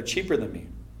that are cheaper than me.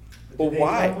 Well,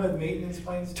 why? Come with maintenance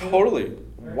plans too? Totally.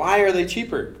 Why are they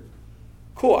cheaper?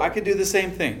 Cool, I could do the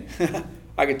same thing.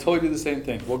 I could totally do the same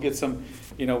thing. We'll get some,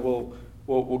 you know,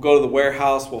 we'll go to the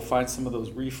warehouse, we'll find some of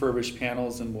those refurbished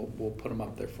panels, and we'll put them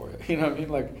up there for you. You know what I mean?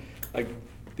 Like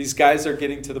these guys are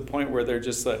getting to the point where they're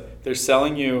just they're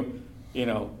selling you, you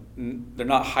know, they're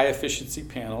not high efficiency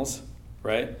panels,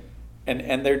 right?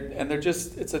 And they're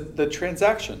just, it's the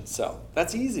transaction sell.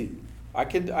 That's easy. I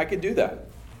could do that.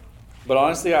 But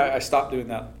honestly, I stopped doing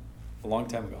that a long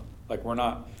time ago. Like, we're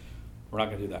not going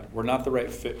to do that. We're not the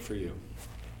right fit for you.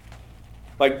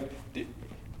 Like,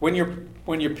 when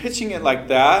you're pitching it like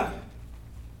that,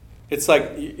 it's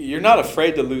like you're not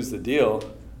afraid to lose the deal.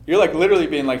 You're like literally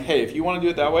being like, hey, if you want to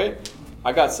do it that way,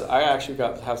 I actually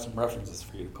have some references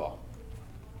for you to call.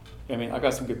 I mean, I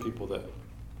got some good people that,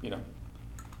 you know,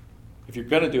 if you're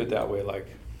going to do it that way, like,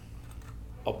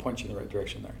 I'll point you in the right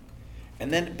direction there. And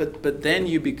then, but then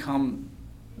you become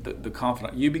the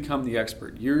confidant. You become the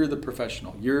expert. You're the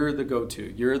professional. You're the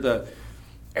go-to. You're the,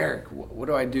 Eric, what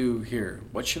do I do here?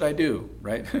 What should I do,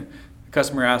 right? The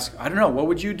customer asks, I don't know, what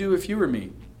would you do if you were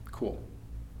me? Cool.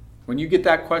 When you get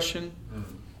that question,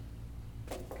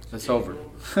 it's over.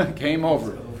 Game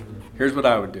over. Here's what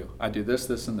I would do. I do this,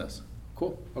 this, and this.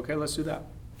 Cool. Okay, let's do that.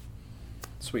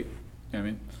 Sweet. You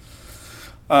know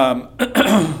what I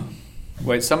mean?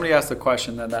 Wait, somebody asked a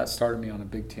question, then that started me on a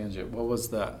big tangent. What was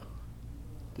that?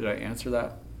 Did I answer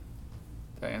that?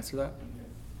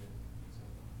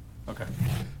 Okay.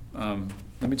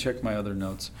 Let me check my other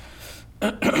notes.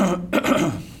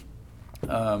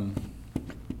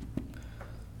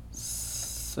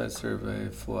 Site survey,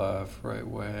 fluff, right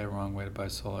way, wrong way to buy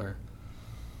solar.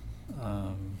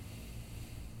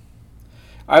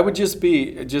 I would just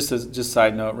be, just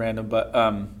side note, random, but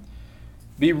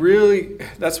be really,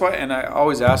 that's why, and I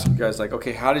always ask you guys, like,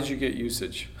 okay, how did you get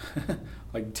usage?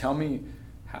 Like, tell me,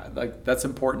 like, that's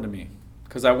important to me.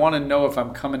 Because I want to know if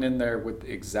I'm coming in there with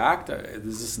exact,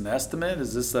 is this an estimate?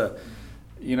 Is this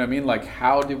you know what I mean? Like,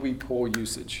 how did we pull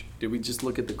usage? Did we just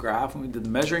look at the graph and we did the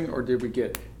measuring, or did we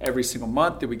get every single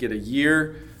month? Did we get a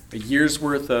year's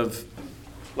worth of,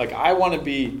 like, I want to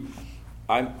be,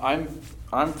 I'm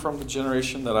from the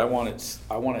generation that I want it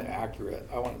accurate.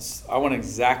 I want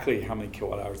exactly how many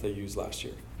kilowatt hours they used last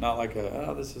year. Not like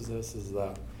this is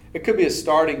that. It could be a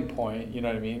starting point, you know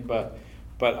what I mean? But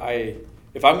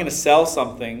if I'm going to sell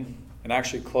something and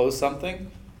actually close something,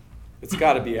 it's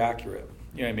got to be accurate.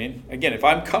 You know what I mean? Again, if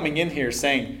I'm coming in here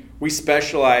saying we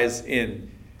specialize in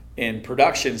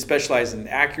production, specialize in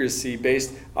accuracy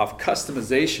based off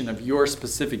customization of your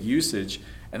specific usage,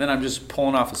 and then I'm just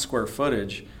pulling off a square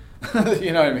footage,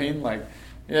 you know what I mean? Like,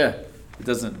 yeah, it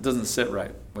doesn't sit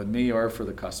right with me or for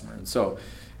the customer. And so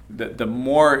the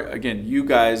more, again, you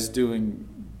guys doing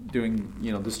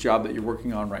you know, this job that you're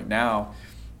working on right now,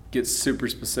 get super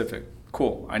specific.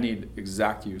 Cool, I need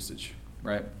exact usage,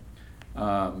 right?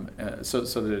 So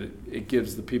that it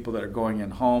gives the people that are going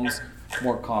in homes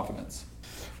more confidence.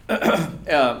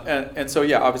 And so,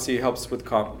 yeah, obviously it helps with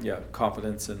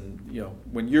confidence. And, you know,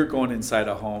 when you're going inside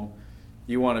a home,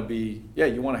 you want to be,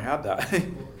 you want to have that.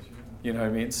 You know what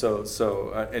I mean?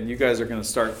 So and you guys are going to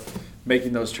start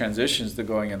making those transitions to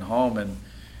going in home,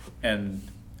 and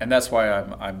that's why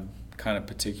I'm kind of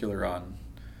particular on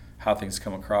how things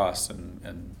come across,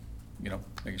 and you know,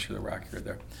 making sure that we're accurate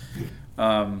there.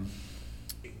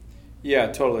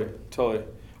 Yeah, totally.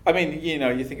 I mean, you know,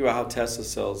 you think about how Tesla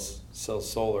sells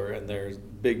solar, and they're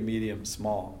big, medium,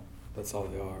 small. That's all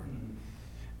they are.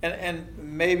 And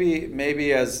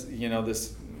maybe as, you know,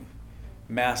 this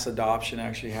mass adoption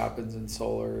actually happens in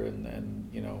solar, and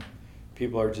you know,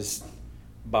 people are just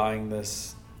buying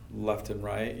this left and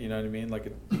right, you know what I mean?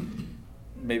 Like,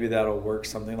 maybe that'll work,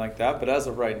 something like that. But as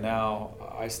of right now,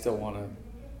 I still want to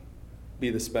be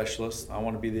the specialist. I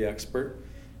want to be the expert,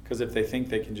 because if they think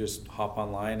they can just hop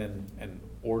online and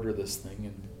order this thing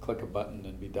and click a button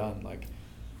and be done, like,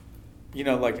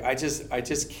 like I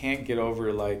just can't get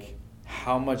over like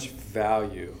how much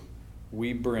value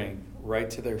we bring right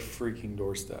to their freaking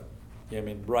doorstep. You know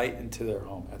what I mean? Right into their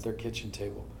home, at their kitchen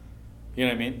table. You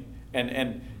know what I mean?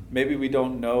 And maybe we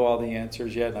don't know all the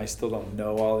answers yet, and I still don't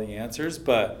know all the answers,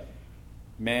 but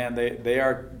man, they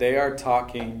are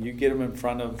talking. You get them in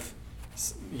front of,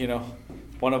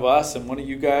 one of us and one of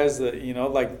you guys that,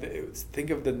 like, think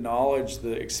of the knowledge,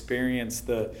 the experience,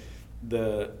 the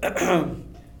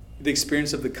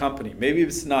experience of the company. Maybe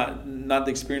it's not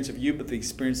the experience of you, but the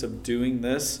experience of doing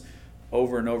this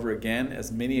over and over again,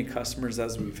 as many customers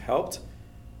as we've helped.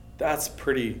 That's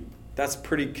pretty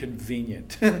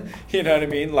convenient. You know what I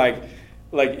mean? Like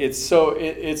it's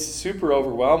super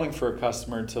overwhelming for a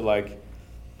customer to like,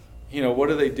 what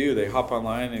do? They hop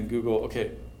online and Google,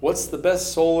 okay, what's the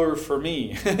best solar for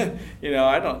me?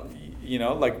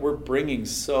 We're bringing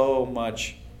so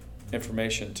much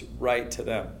information right to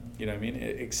them. You know what I mean?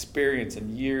 Experience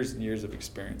and years of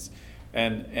experience.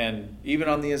 And even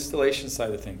on the installation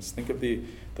side of things, think of the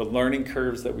learning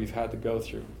curves that we've had to go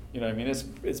through. You know what I mean?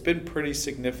 It's been pretty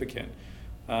significant.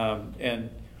 And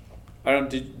I don't.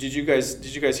 Did you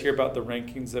guys hear about the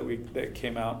rankings that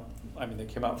came out? I mean, they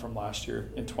came out from last year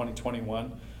in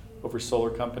 2021 over solar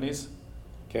companies.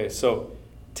 Okay, so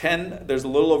there's a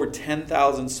little over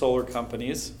 10,000 solar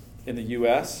companies in the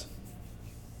U.S.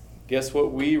 Guess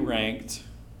what we ranked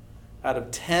out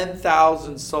of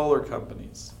 10,000 solar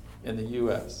companies in the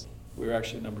U.S.? We were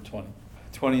actually number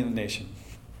 20 in the nation,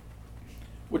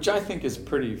 which I think is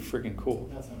pretty freaking cool.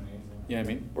 That's amazing. You know what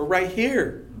I mean? We're right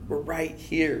here. We're right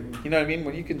here. You know what I mean?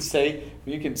 When you can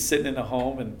sit in a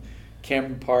home in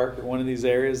Cameron Park or one of these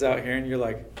areas out here, and you're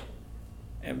like,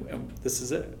 and this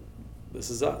is it. This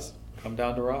is us. Come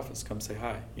down to our office. Come say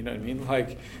hi. You know what I mean?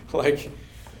 Like,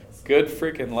 good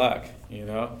freaking luck.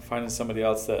 Finding somebody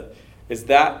else that is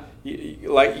that.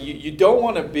 You don't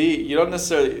want to be. You don't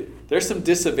necessarily. There's some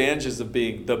disadvantages of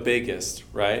being the biggest,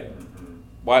 right?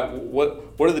 Why? What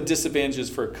are the disadvantages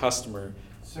for a customer?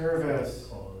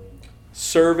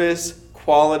 Service,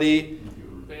 quality.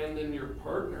 You abandon your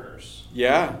partners.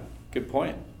 Yeah, good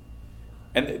point.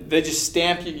 And they just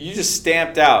stamp you. You just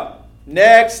stamped out.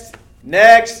 Next.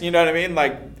 You know what I mean?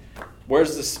 Like, where I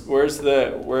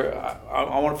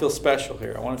want to feel special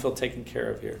here. I want to feel taken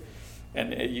care of here.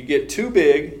 And you get too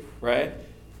big, right?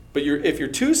 But if you're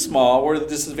too small, what are the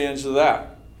disadvantages of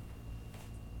that?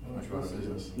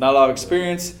 Not a lot of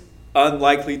experience.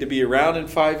 Unlikely to be around in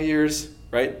 5 years,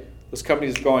 right? Those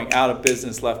companies are going out of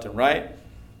business left and right,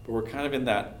 but we're kind of in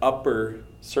that upper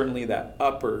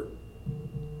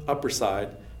side,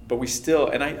 but we still,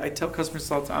 and I tell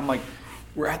customers all the time, I'm like,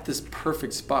 we're at this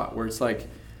perfect spot where it's like,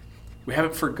 we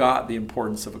haven't forgot the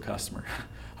importance of a customer,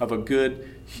 of a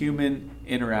good human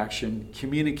interaction,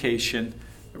 communication,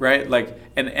 right? Like,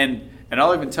 and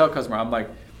I'll even tell a customer, I'm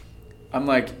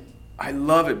like, I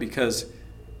love it because,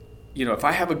 if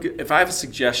I have a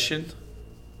suggestion,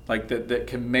 like that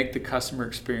can make the customer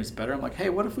experience better, I'm like, hey,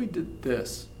 what if we did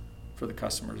this for the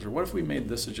customers, or what if we made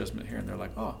this adjustment here? And they're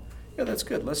like, oh, yeah, that's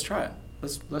good. Let's try it.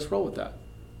 Let's roll with that.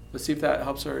 Let's see if that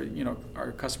helps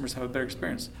our customers have a better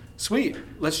experience. Sweet.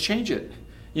 Let's change it.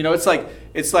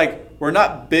 It's like we're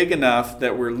not big enough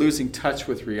that we're losing touch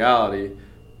with reality,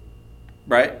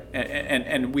 right?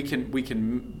 And we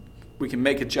can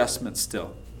make adjustments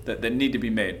still that need to be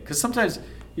made. Because sometimes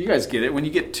you guys get it, when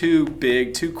you get too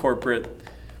big, too corporate,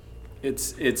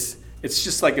 it's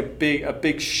just like a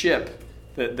big ship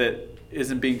that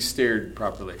isn't being steered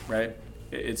properly, right?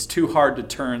 It's too hard to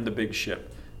turn the big ship.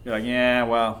 You're like, yeah,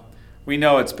 well, we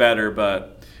know it's better,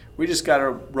 but we just got to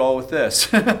roll with this.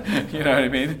 You know what I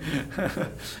mean?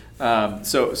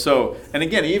 So, and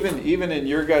again, even in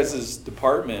your guys'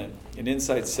 department in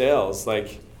inside sales,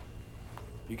 like,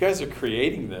 you guys are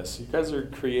creating this. You guys are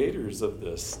creators of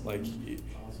this. Like,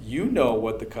 you know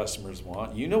what the customers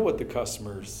want. You know what the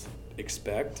customers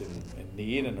expect and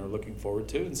need and are looking forward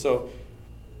to. And so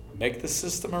make the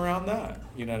system around that.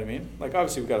 You know what I mean? Like,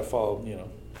 obviously we've got to follow,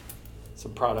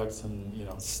 some products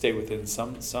and, stay within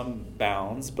some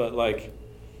bounds, but like,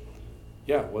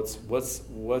 yeah, what's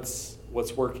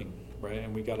working, right?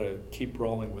 And we got to keep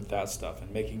rolling with that stuff and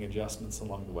making adjustments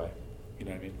along the way. You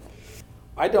know what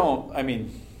I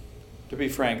mean? To be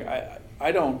frank,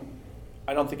 I don't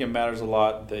think it matters a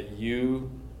lot that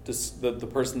the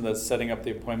person that's setting up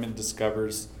the appointment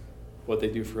discovers what they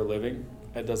do for a living.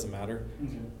 It doesn't matter.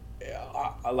 Mm-hmm.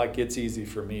 It's easy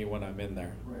for me when I'm in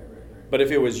there. Right. But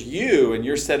if it was you and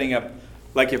you're setting up,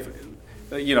 like if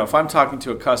I'm talking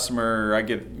to a customer, I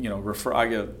get a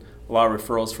lot of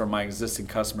referrals from my existing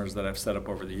customers that I've set up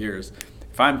over the years.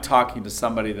 If I'm talking to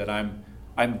somebody that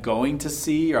I I'm going to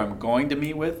see or I'm going to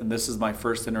meet with, and this is my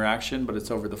first interaction, but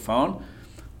it's over the phone,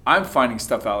 I'm finding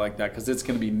stuff out like that because it's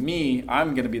going to be me.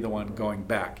 I'm going to be the one going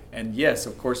back. And yes,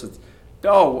 of course, it's,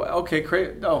 oh, okay,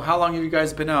 great. Oh, how long have you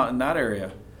guys been out in that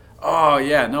area? Oh,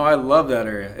 yeah, no, I love that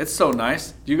area. It's so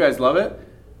nice. Do you guys love it?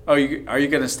 Oh, are you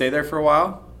going to stay there for a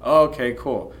while? Oh, okay,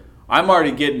 cool. I'm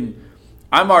already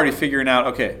figuring out,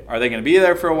 okay, are they going to be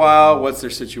there for a while? What's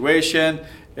their situation?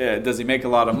 Does he make a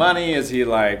lot of money? Is he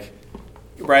like,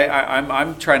 right?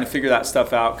 I'm trying to figure that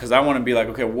stuff out because I want to be like,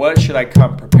 okay, what should I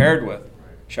come prepared with?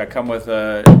 Should I come with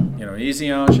an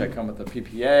EasyOwn? Should I come with a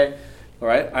PPA? All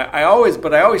right. I always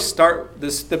start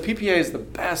this. The PPA is the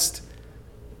best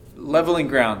leveling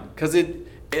ground because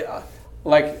I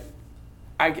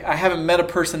haven't met a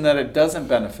person that it doesn't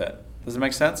benefit. Does it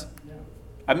make sense? Yeah.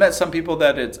 I've met some people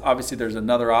that it's obviously there's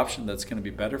another option that's going to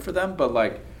be better for them, but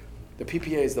like the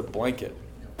PPA is the blanket.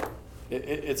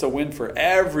 It's a win for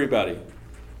everybody.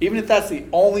 Even if that's the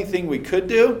only thing we could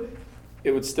do,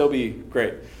 it would still be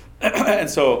great. And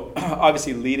so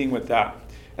obviously leading with that.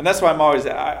 And that's why I'm always,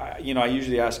 I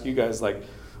usually ask you guys like,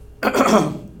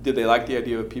 did they like the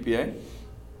idea of PPA?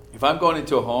 If I'm going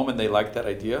into a home and they like that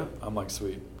idea, I'm like,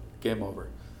 sweet, game over.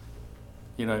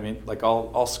 You know what I mean? Like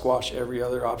I'll squash every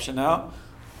other option out.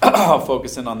 I'll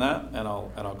focus in on that and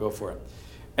I'll go for it.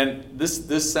 And this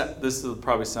will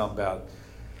probably sound bad.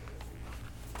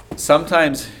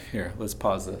 Sometimes, here, let's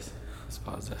pause this.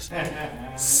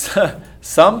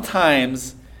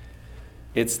 Sometimes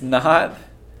it's not,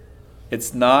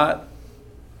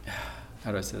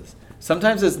 how do I say this?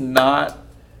 Sometimes it's not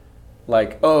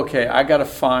like, oh, okay, I gotta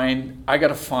find,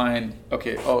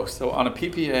 okay, so on a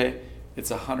PPA, it's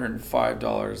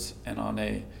 $105, and on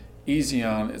a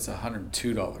EasyOwn, it's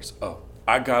 $102. Oh,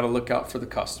 I gotta look out for the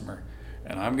customer,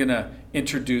 and I'm gonna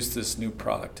introduce this new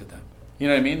product to them. You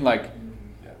know what I mean? Like,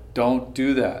 don't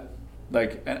do that.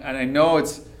 Like, and I know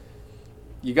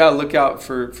you gotta look out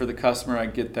for the customer. I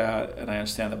get that, and I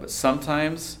understand that. But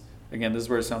sometimes, again, this is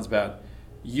where it sounds bad.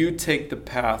 You take the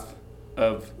path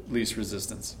of least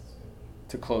resistance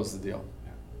to close the deal.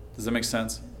 Does that make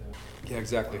sense? Yeah,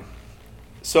 exactly.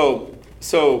 So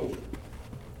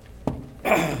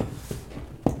and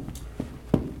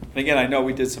again, I know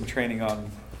we did some training on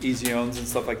EasyOwns and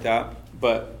stuff like that,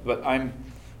 but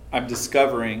I'm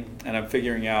discovering and I'm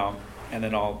figuring out, and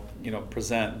then I'll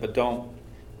present. But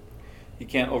you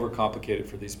can't overcomplicate it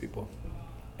for these people.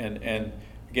 And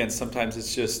again, sometimes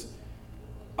it's just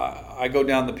I go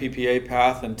down the PPA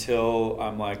path until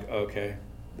I'm like, okay,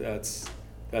 that's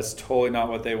totally not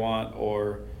what they want,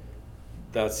 or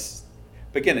that's.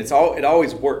 But again, it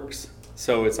always works.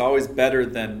 So it's always better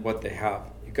than what they have.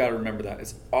 You got to remember that.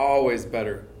 It's always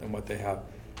better than what they have.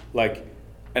 Like,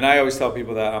 and I always tell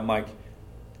people that I'm like,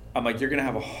 you're going to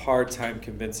have a hard time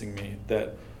convincing me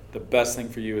that the best thing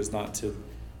for you is not to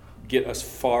get as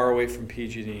far away from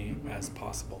PG&E as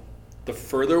possible. The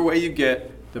further away you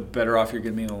get, the better off you're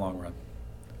going to be in the long run.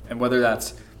 And whether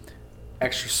that's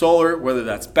extra solar, whether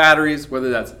that's batteries, whether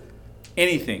that's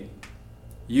anything,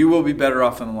 you will be better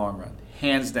off in the long run.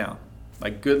 Hands down.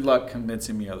 Like, good luck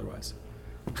convincing me otherwise.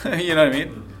 You know what I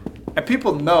mean? And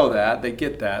people know that. They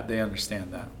get that. They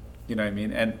understand that. You know what I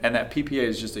mean? And that PPA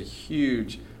is just a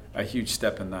huge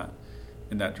step in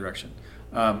that direction.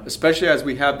 Especially as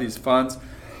we have these funds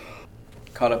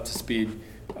caught up to speed.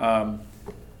 We're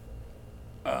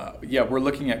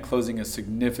looking at closing a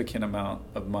significant amount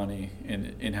of money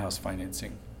in in-house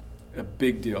financing. A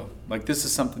big deal. Like, this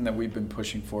is something that we've been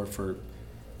pushing for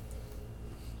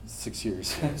 6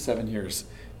 years, 7 years.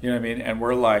 You know what I mean? And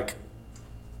we're like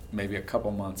maybe a couple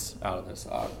months out of this,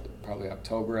 probably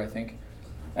October, I think.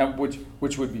 And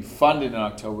which would be funded in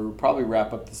October. We'll probably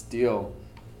wrap up this deal,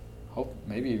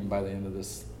 maybe even by the end of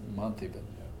this month even,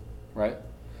 right?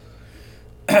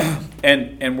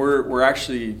 And we're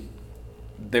actually,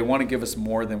 they want to give us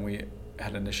more than we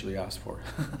had initially asked for.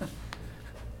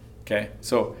 Okay,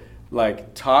 so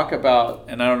like talk about,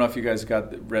 and I don't know if you guys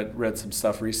read some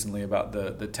stuff recently about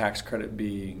the tax credit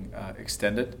being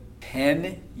extended.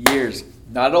 10 years,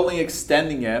 not only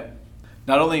extending it,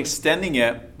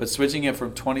 but switching it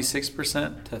from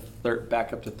 26% to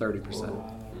back up to 30%.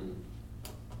 Wow.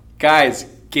 Guys,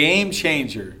 game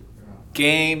changer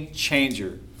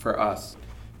for us.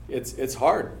 It's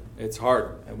hard,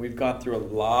 and we've gone through a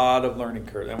lot of learning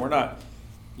curve, and we're not.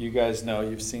 You guys know,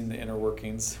 you've seen the inner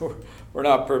workings. We're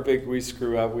not perfect. We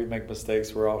screw up. We make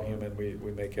mistakes. We're all human.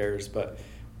 We make errors. But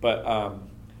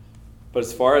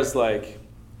as far as like,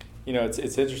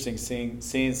 it's interesting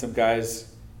seeing some guys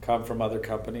come from other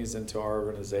companies into our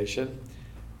organization,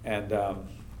 and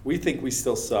we think we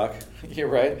still suck. You're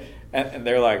right. And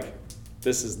they're like,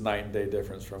 this is night and day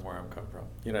difference from where I'm coming from.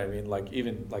 You know what I mean? Like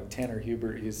even like Tanner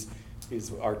Hubert, he's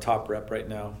our top rep right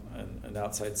now in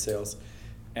outside sales,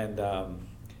 and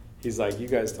he's like, you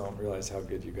guys don't realize how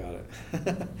good you got it.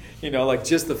 You know, like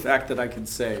just the fact that I can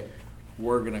say,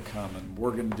 we're gonna come and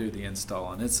we're gonna do the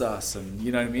install and it's us, and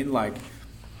you know what I mean? Like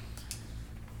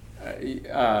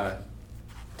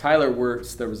Tyler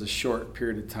Wirtz, there was a short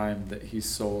period of time that he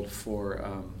sold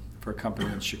for a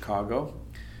company in Chicago.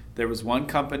 There was one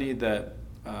company that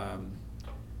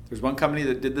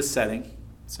did the setting,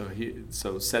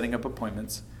 so setting up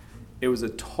appointments. It was a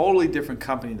totally different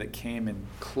company that came and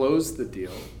closed the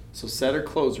deal. So setter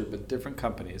closer, but different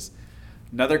companies.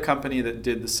 Another company that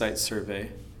did the site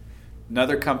survey.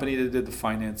 Another company that did the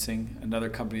financing. Another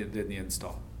company that did the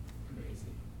install.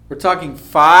 We're talking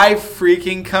 5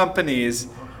 freaking companies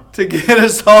to get a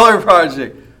solar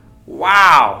project.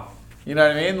 Wow. You know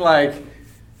what I mean? Like,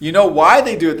 you know why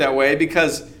they do it that way?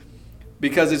 Because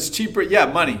it's cheaper. Yeah,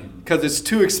 money. Because it's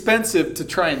too expensive to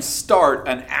try and start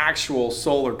an actual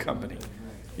solar company.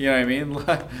 You know what I mean?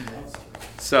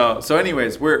 So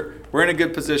anyways, we're in a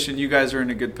good position. You guys are in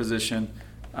a good position.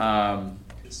 Good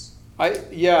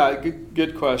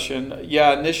question.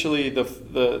 Yeah, initially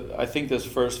I think this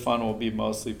first fund will be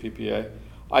mostly PPA.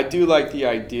 I do like the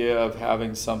idea of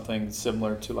having something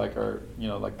similar to like our,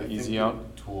 like the Easy Own.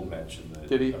 Tool mentioned that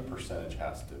Did he? A percentage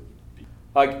has to be.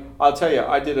 Like, I'll tell you,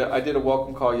 I did a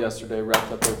welcome call yesterday,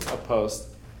 wrapped up a post,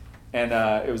 and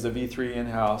it was a V3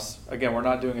 in-house. Again, we're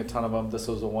not doing a ton of them. This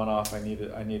was a one-off. I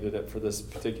needed it for this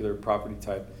particular property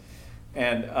type.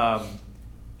 And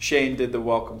Shane did the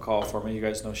welcome call for me. You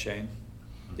guys know Shane?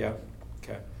 Yeah?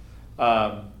 Okay.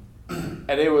 And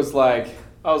it was like,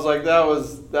 I was like, that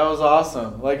was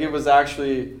awesome. Like, it was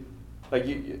actually, like,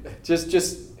 you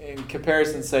just in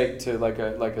comparison's sake to like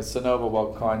a Sonova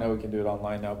welcome call. I know we can do it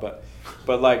online now, but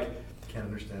like, can't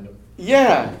understand it.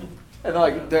 Yeah, and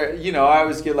like there, I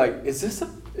always get like, is this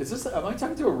am I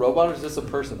talking to a robot or is this a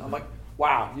person? I'm like,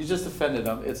 wow, you just offended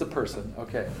them. It's a person.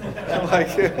 Okay. I'm like,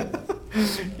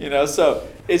 so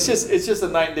it's just a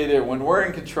night and day there. When we're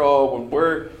in control, when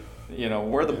we're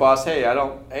the boss. Hey, I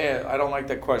don't like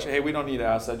that question. Hey, we don't need to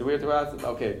ask that. Do we have to ask that?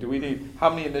 Okay. Do we need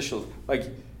how many initials? Like,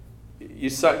 you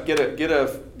get a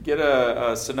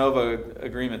Sonova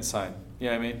agreement signed. You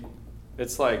know what I mean?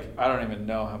 It's like, I don't even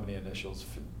know how many initials.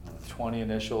 20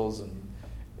 initials and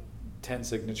 10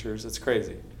 signatures. It's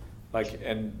crazy. Like,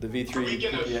 and the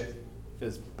V3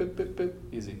 is boop, boop, boop,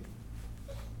 easy.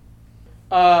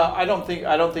 I don't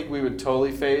think we would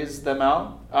totally phase them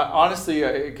out. Honestly,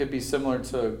 it could be similar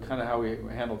to kind of how we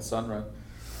handled Sunrun.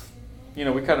 We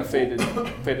kind of faded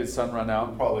Sunrun out.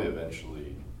 We'll probably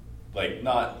eventually, like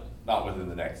not within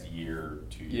the next year,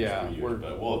 2 years, 3 years,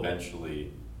 but we'll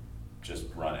eventually just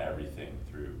run everything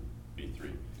through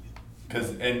V3.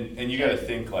 Because and you got to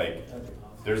think like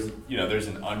there's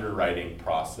an underwriting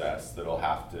process that'll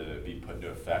have to be put into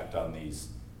effect on these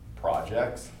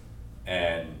projects,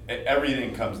 and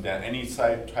everything comes down. Any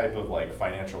type of like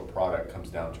financial product comes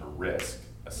down to risk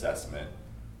assessment,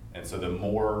 and so the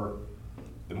more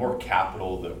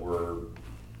capital that we're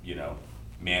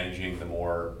managing, the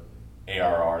more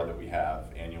ARR that we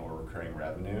have, annual recurring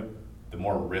revenue, the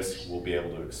more risk we'll be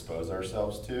able to expose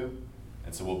ourselves to,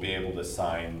 and so we'll be able to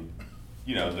sign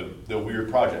the weird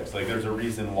projects. Like there's a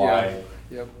reason why,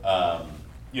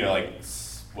 like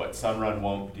what Sunrun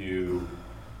won't do,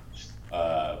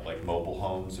 like mobile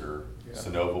homes, or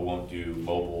Sonova won't do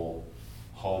mobile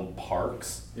home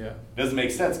parks. Yeah, it doesn't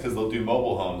make sense because they'll do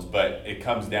mobile homes, but it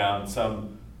comes down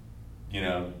some,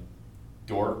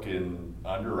 dork in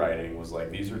underwriting was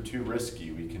like, these are too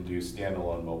risky. We can do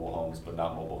standalone mobile homes, but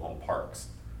not mobile home parks.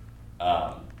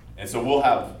 And so we'll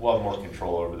have more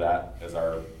control over that as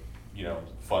our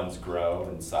funds grow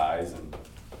in size, and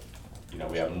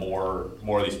we have more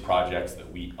of these projects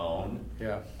that we own.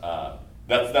 Yeah.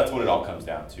 That's what it all comes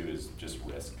down to, is just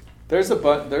risk. There's a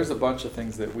bunch of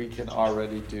things that we can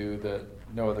already do that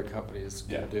no other company is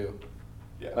going to do.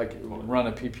 Yeah. Like totally. Run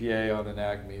a PPA on an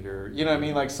ag meter. You know what I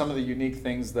mean? Like some of the unique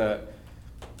things that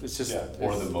it's just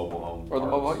or the mobile home. Or the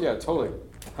mobile, yeah, totally,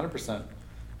 100%.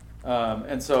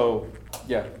 And so,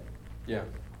 yeah,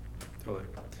 totally.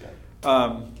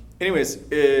 Yeah.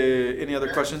 Anyways, any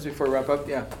other questions before we wrap up?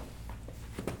 Yeah.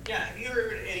 Yeah. Have you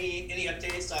heard any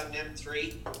updates on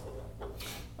M3?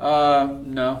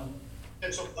 No.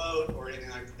 Potential vote or anything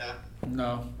like that?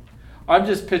 No. I'm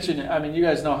just pitching it. I mean, you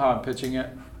guys know how I'm pitching it.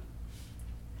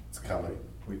 It's coming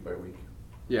week by week.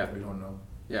 Yeah. We don't know.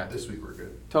 Yeah. This week we're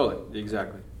good. Totally.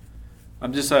 Exactly.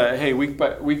 I'm just hey, week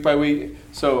by week.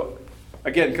 So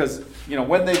again, because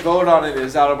when they vote on it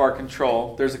is out of our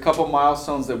control. There's a couple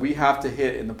milestones that we have to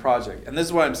hit in the project, and this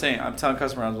is what I'm saying. I'm telling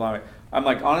customers, I'm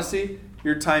like, honestly,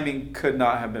 your timing could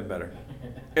not have been better.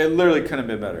 It literally couldn't have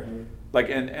been better. Like,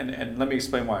 and let me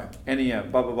explain why.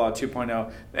 NEM, blah blah blah,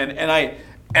 2.0, and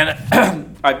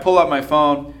I pull up my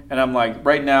phone and I'm like,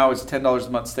 right now it's $10 a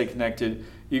month. Stay connected.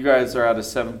 You guys are at a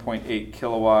 7.8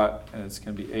 kilowatt, and it's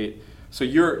going to be 8. So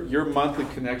your monthly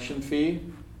connection fee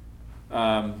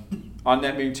on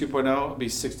NetMetering 2.0 will be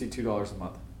 $62 a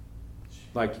month.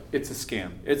 Like, it's a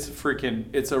scam. It's a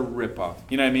ripoff.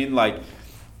 You know what I mean? Like,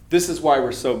 this is why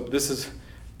we're so,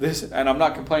 and I'm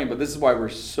not complaining, but this is why we're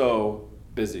so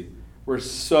busy. We're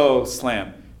so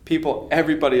slammed.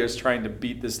 Everybody is trying to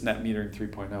beat this NetMetering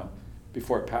 3.0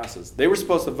 before it passes. They were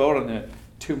supposed to vote on it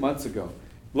 2 months ago.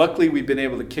 Luckily, we've been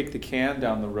able to kick the can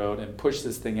down the road and push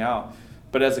this thing out.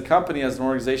 But as a company, as an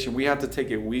organization, we have to take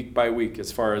it week by week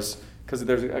as far as, because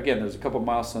there's a couple of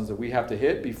milestones that we have to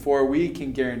hit before we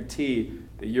can guarantee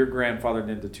that you're grandfathered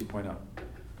into 2.0.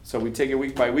 So we take it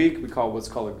week by week. We call what's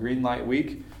called a green light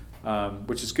week,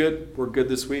 which is good. We're good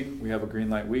this week. We have a green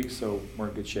light week, so we're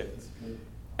in good shape.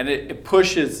 And it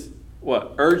pushes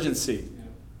urgency.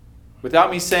 Without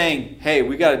me saying, hey,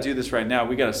 we got to do this right now.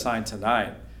 We got to sign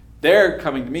tonight. They're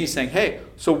coming to me saying, hey,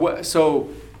 so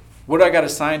what do I got to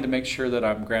sign to make sure that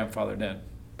I'm grandfathered in?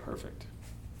 Perfect.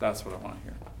 That's what I want to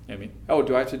hear. You know what I mean? Oh,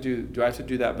 do I have to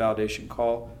do that validation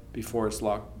call before it's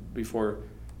locked, before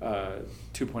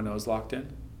 2.0 is locked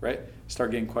in, right?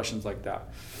 Start getting questions like that.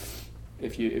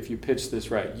 If you pitch this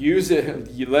right, use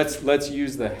it. Let's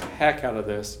use the heck out of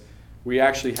this. We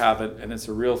actually have it, and it's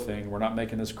a real thing. We're not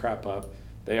making this crap up.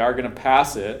 They are going to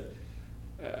pass it.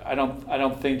 I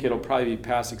don't think it'll probably be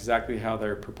passed exactly how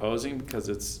they're proposing because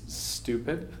it's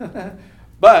stupid.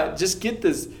 But just get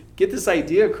this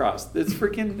idea across.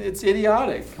 It's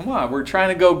idiotic. Come on, we're trying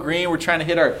to go green. We're trying to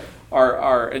hit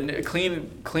our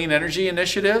clean energy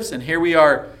initiatives, and here we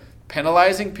are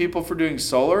penalizing people for doing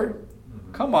solar.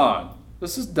 Come on,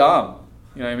 this is dumb.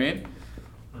 You know what I mean?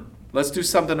 Let's do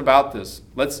something about this.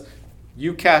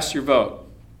 You cast your vote.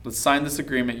 Let's sign this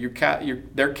agreement.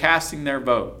 They're casting their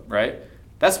vote, right?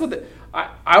 That's what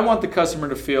I want the customer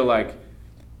to feel like.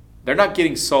 They're not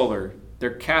getting solar.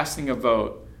 They're casting a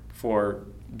vote for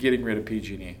getting rid of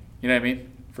PG&E. You know what I mean?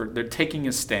 They're taking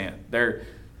a stand. Let's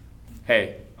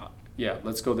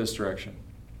go this direction.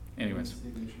 Anyways.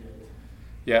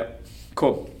 Yeah,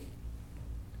 cool.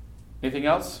 Anything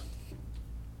else?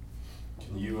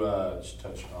 Can you just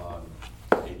touch on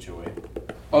HOA?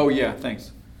 Oh yeah,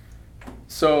 thanks.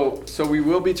 So we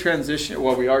will be transitioning.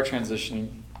 Well, we are transitioning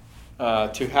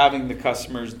to having the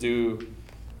customers do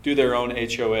their own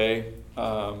HOA,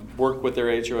 work with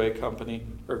their HOA company,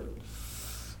 or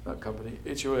not company,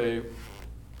 HOA,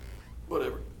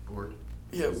 whatever. Board.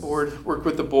 Yeah, board. Work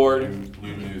with the board.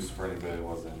 New news for anybody that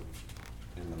wasn't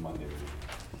in the Monday meeting.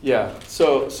 Yeah,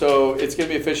 so it's going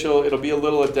to be official. It'll be a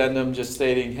little addendum just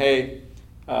stating, hey,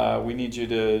 we need you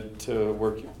to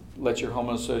work, let your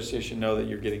homeowner association know that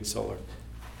you're getting solar.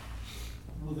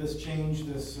 Will this change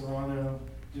the Serrano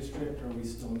district, or are we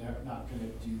still not going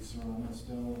to do Serrano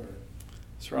still? Or?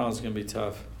 Serrano's going to be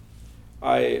tough.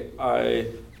 I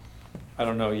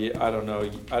don't know yet. I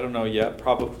don't know yet.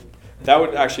 Probably that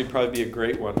would actually probably be a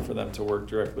great one for them to work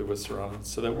directly with Serrano,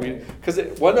 so that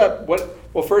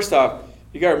first off,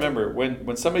 you got to remember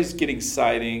when somebody's getting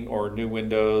siding or new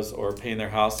windows or painting their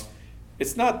house,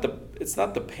 it's not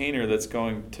the painter that's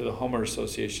going to the homeowner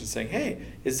association saying, hey,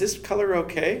 is this color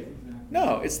okay?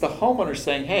 No, it's the homeowner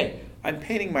saying, hey, I'm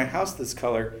painting my house this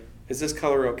color. Is this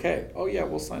color okay? Oh yeah,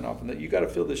 we'll sign off on that. You got to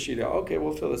fill this sheet out. Okay,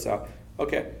 we'll fill this out.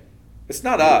 Okay, it's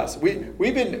not us. We've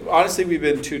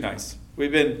been too nice.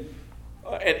 We've been,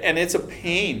 and it's a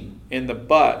pain in the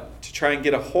butt to try and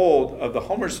get a hold of the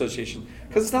homeowner association,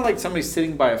 because it's not like somebody's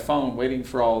sitting by a phone waiting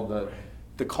for all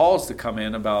the calls to come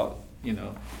in about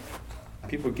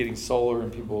people getting solar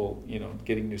and people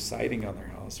getting new siding on their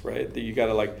house, right? That you got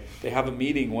to they have a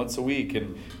meeting once a week,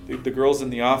 and the girls in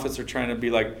the office are trying to be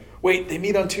like, wait, they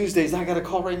meet on Tuesdays, I got to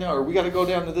call right now, or we got to go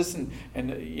down to this, and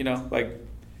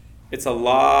it's a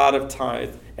lot of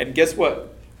time. And guess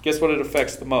what it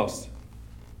affects the most?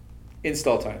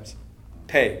 Install times,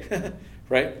 pay,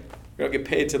 right? We don't get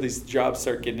paid till these jobs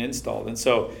start getting installed, and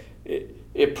so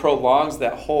it prolongs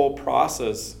that whole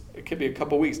process. It could be a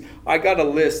couple weeks. I got a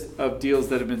list of deals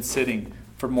that have been sitting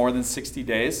for more than 60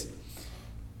 days,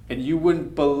 and you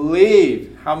wouldn't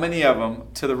believe how many of them,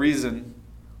 to the reason,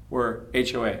 were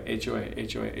HOA.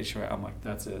 I'm like,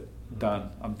 that's it,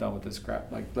 done. I'm done with this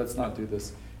crap. Let's not do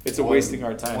this. It's wasting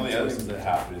our time. One of the other things that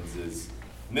happens is,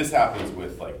 and this happens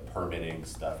with permitting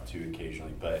stuff too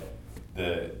occasionally, but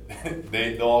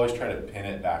they'll always try to pin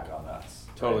it back on us.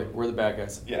 Totally, right? We're the bad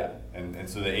guys. Yeah, and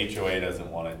so the HOA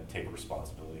doesn't want to take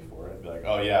responsibility for it. Be like,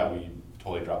 oh yeah, we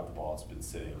totally dropped the ball. It's been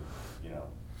sitting,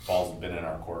 ball's been in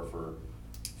our court for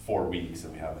 4 weeks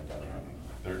and we haven't done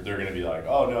anything. They're going to be like,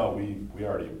 oh no, we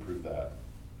already approved that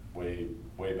way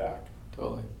back.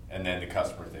 Totally. And then the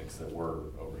customer thinks that we're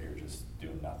over here just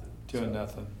doing nothing. Doing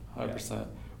nothing, 100%. Yeah.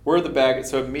 We're the bad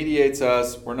guys, so it mediates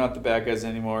us. We're not the bad guys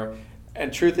anymore.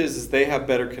 And truth is they have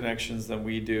better connections than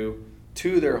we do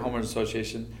to their homeowners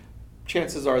association.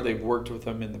 Chances are they've worked with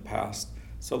them in the past.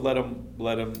 So let them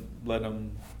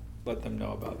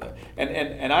know about that.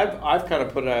 And I've kind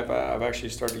of put it. I've actually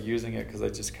started using it because I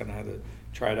just kind of had to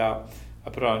try it out. I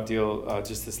put on a deal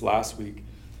just this last week,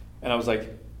 and I was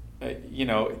like,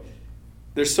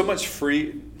 there's so much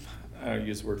free. I don't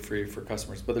use the word free for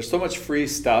customers, but there's so much free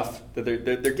stuff that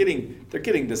they're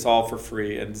getting this all for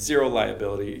free and zero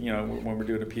liability. When we're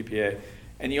doing a PPA,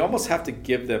 and you almost have to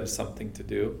give them something to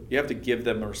do. You have to give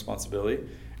them a responsibility.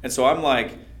 And so I'm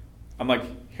like,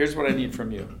 here's what I need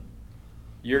from you.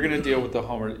 You're gonna deal with the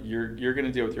homeowner. You're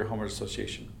gonna deal with your homeowners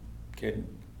association. Can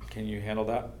you handle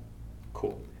that?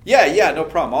 Cool. Yeah, no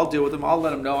problem. I'll deal with them. I'll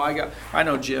let them know. I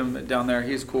know Jim down there.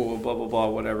 He's cool. Blah blah blah.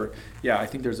 Whatever. Yeah, I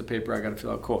think there's a paper I got to fill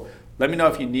out. Cool. Let me know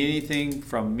if you need anything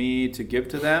from me to give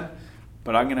to them,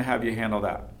 but I'm gonna have you handle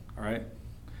that. All right.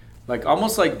 Like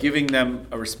almost like giving them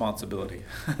a responsibility.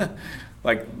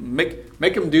 Like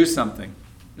make them do something,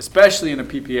 especially in a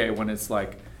PPA when it's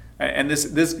like. And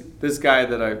this guy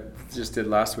that I just did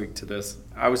last week to this,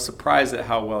 I was surprised at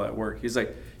how well it worked. He's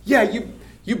like, yeah,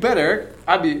 you bet, Eric.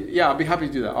 I'll be happy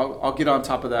to do that. I'll get on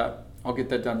top of that. I'll get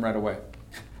that done right away.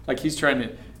 Like he's trying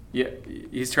to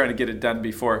get it done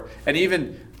before. And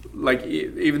even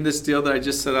this deal that I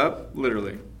just set up,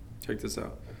 literally, check this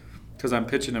out. Because I'm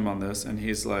pitching him on this, and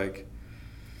he's like,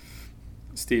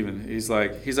 Steven, he's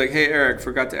like, hey Eric,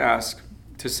 forgot to ask.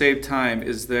 To save time,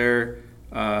 is there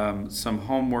some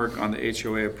homework on the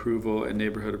HOA approval and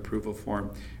neighborhood approval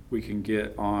form we can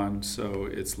get on so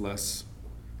it's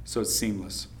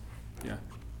seamless? Yeah.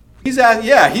 He's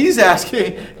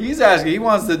asking. He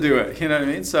wants to do it. You know what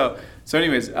I mean? So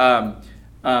anyways,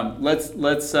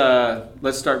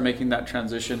 let's start making that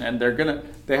transition. And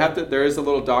there is a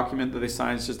little document that they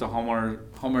sign. It's just a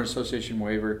homeowner association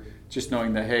waiver, just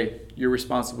knowing that, hey, you're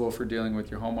responsible for dealing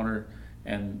with your homeowner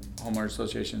and homeowner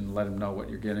association. Let them know what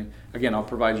you're getting. Again, I'll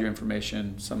provide you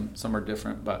information. Some are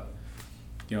different, but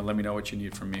let me know what you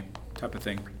need from me, type of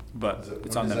thing. But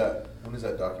it's on them. When does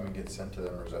that document get sent to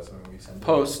them, or is that something we send?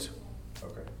 Post.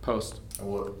 Okay. Post.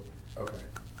 Okay.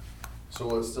 So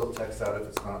will it still text out if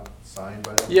it's not signed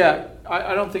by them? Yeah,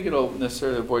 I don't think it'll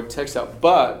necessarily avoid text out,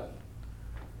 but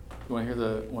you want to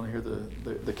hear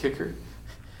the kicker?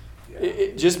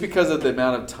 Yeah. Just because of the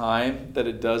amount of time that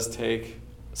it does take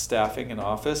staffing an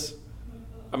office,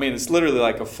 I mean, it's literally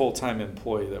like a full-time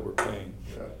employee that we're paying.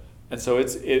 Yeah. And so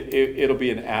it'll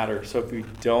be an adder. So if we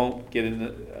don't get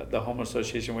in the home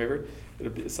association waiver,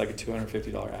 it's like a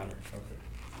 $250 adder. Okay.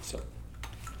 So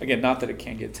again, not that it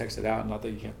can't get texted out, not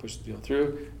that you can't push the deal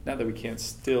through, not that we can't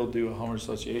still do a homeowner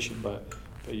association, but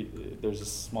there's a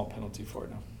small penalty for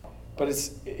it now. But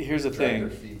here's the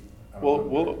thing.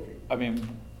 We'll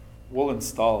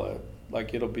install it.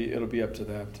 Like it'll be up to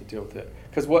them to deal with it.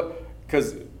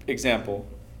 Because example,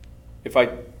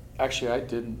 when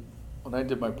I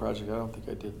did my project, I don't think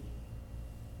we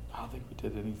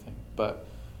did anything. But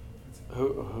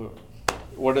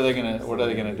what are they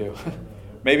gonna do?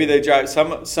 Maybe they drive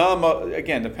some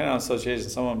again, depending on association.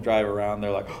 Some of them drive around.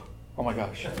 They're like, oh my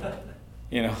gosh,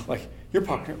 like you're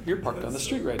parked on the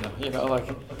street right now. Like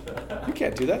you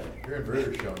can't do that. Your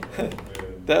inverter's showing.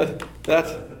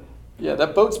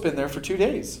 That boat's been there for 2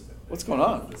 days. What's going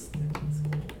on?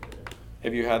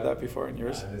 Have you had that before in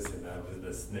yours? Listen, I was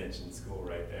the snitch in school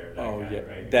right there.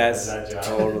 Right? That's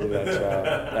totally that job.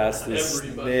 That's the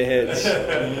snitch.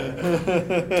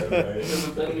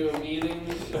 Ever been to a meeting?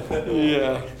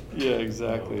 Yeah,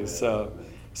 exactly.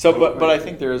 But I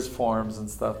think there is forms and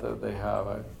stuff that they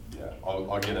have.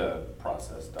 I'll get a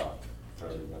process doc for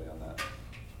everybody on that.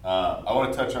 I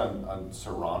want to touch on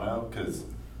Serrano because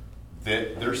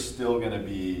they're still going to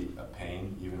be a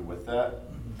pain even with that.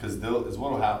 Because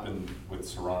what will happen with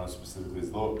Serrano specifically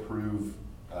is they'll approve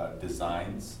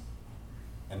designs,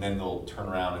 and then they'll turn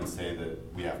around and say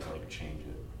that we have to change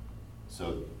it.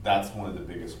 So that's one of the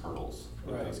biggest hurdles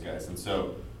with those guys. And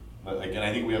so, and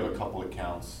I think we have a couple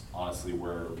accounts honestly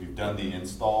where we've done the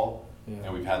install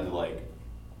and we've had to like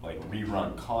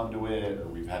rerun conduit, or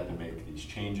we've had to make these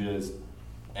changes,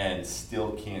 and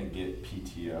still can't get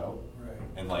PTO. Right.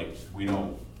 And we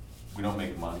don't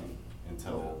make money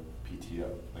until PTO,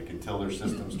 like until their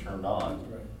system's turned on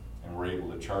and we're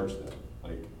able to charge them.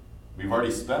 Like, we've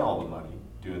already spent all the money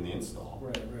doing the install.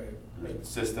 Right. The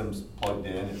system's plugged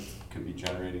in, it could be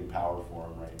generating power for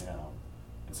them right now.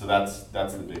 And so that's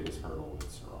the biggest hurdle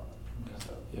with Serrano.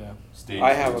 So Yeah. stay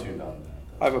tuned on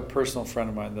that. I have a personal friend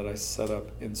of mine that I set up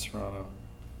in Serrano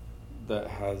that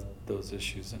has those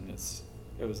issues, and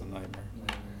it was a nightmare.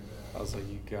 I was like,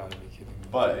 you gotta be kidding me.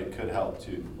 But it could help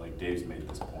too, like Dave's made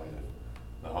this point,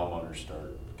 if the homeowners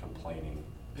start complaining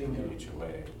to the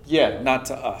HOA. Yeah, not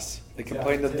to us. They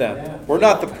complain to them. We're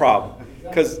not the problem.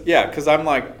 Because I'm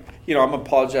like, I'm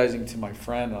apologizing to my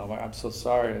friend. I'm like, I'm so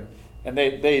sorry. And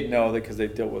they know that because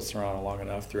they've dealt with Serrano long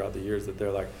enough throughout the years that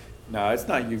they're like, no, it's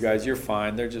not you guys. You're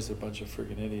fine. They're just a bunch of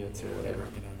freaking idiots or whatever.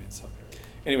 You know what I mean? So,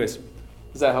 anyways,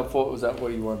 is that helpful? Was that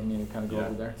what you wanted me to kind of go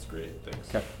over there? That's great.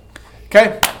 Thanks.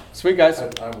 Okay. Sweet, guys. I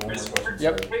have one more question.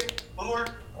 Yep. Wait, one more.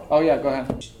 Oh yeah, go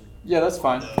ahead. Yeah, that's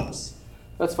fine.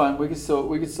 That's fine. We can still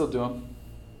do them.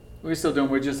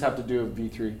 We just have to do a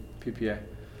V3 PPA.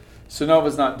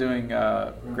 Sunnova's not doing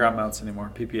ground mounts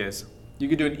anymore. PPAs. You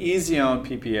could do an EasyOwn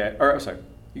PPA,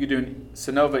 you could do an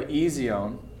Sunnova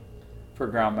EasyOwn for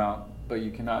ground mount, but you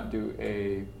cannot do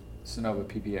a Sunnova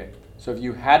PPA. So if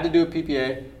you had to do a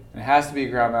PPA and it has to be a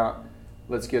ground mount,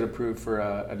 let's get approved for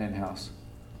an in-house.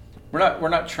 We're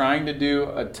not trying to do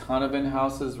a ton of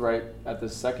in-houses right at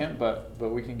this second, but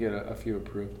we can get a few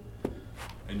approved.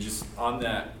 And just on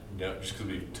that note, just because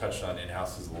we've touched on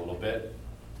in-houses a little bit,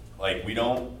 like we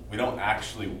don't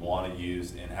actually want to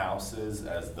use in-houses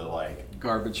as the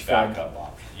garbage backup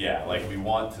option. Yeah, like we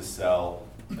want to sell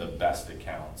the best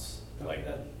accounts, like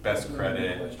best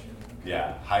credit,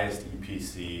 highest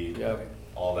EPC,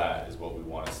 all that is what we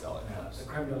want to sell in-house. The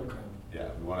creme de la creme. Yeah,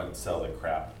 we want to sell the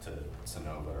crap to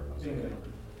Sunnova or Mosaic.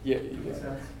 Yeah,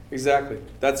 exactly.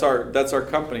 That's our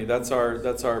company. That's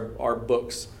our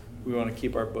books. We want to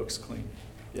keep our books clean.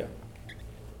 Yeah.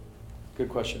 Good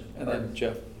question. And then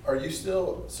Jeff. Are you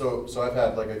still so I've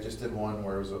had I just did one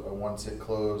where it was a one sit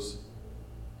close,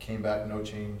 came back no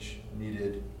change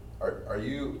needed. Are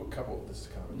you this is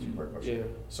kind of a two-part question. Yeah.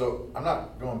 So I'm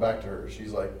not going back to her.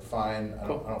 She's like, fine. I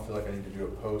don't feel like I need to do a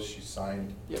post. She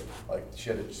signed. Yep. She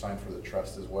had to sign for the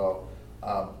trust as well.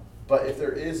 But if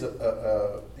there is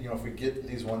if we get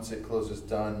these one sit closes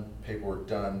done, paperwork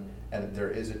done, and there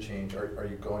is a change, are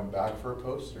you going back for a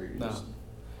post, or are you just?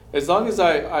 As long as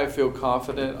I feel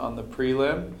confident on the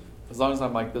prelim, as long as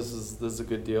I'm like, this is a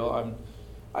good deal.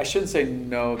 I shouldn't say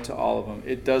no to all of them.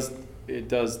 It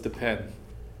does depend.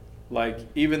 Like,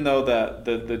 even though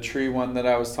the tree one that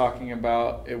I was talking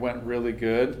about, it went really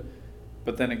good,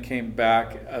 but then it came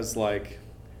back as like,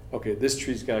 okay, this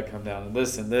tree's got to come down, and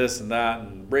this and this and that,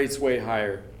 and rates way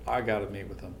higher. I got to meet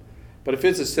with them. But if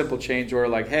it's a simple change order,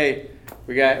 like, hey,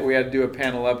 we had to do a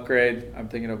panel upgrade. I'm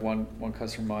thinking of one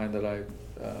customer of mine that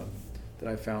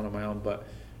I found on my own, but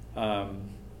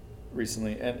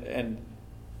recently, and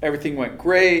everything went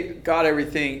great. Got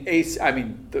everything.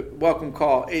 The welcome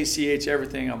call, ACH,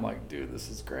 everything. I'm like, dude, this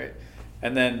is great.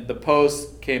 And then the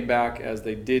post came back as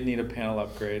they did need a panel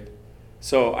upgrade.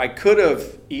 So I could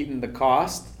have eaten the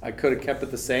cost. I could have kept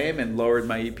it the same and lowered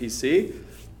my EPC.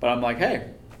 But I'm like, hey,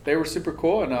 they were super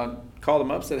cool. And I called them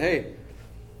up, said, hey,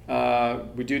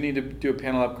 we do need to do a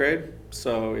panel upgrade.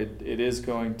 So it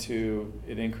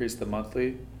increased the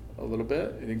monthly a little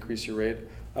bit. It increased your rate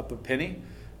up a penny.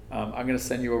 I'm going to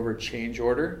send you over a change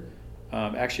order.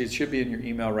 Actually, it should be in your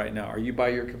email right now. Are you by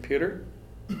your computer?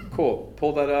 Cool.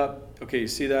 Pull that up. Okay, you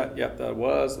see that? Yep, that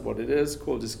was what it is.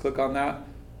 Cool. Just click on that.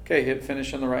 Okay, hit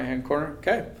finish in the right-hand corner.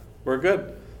 Okay, we're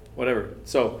good. Whatever.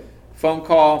 So phone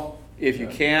call if you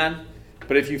can.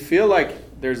 But if you feel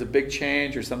like there's a big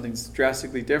change or something's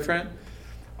drastically different,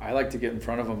 I like to get in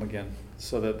front of them again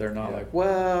so that they're not like,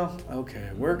 well, okay,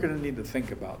 we're going to need to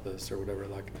think about this or whatever.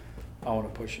 Like, I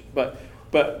want to push it.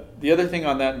 But the other thing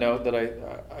on that note that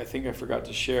I think I forgot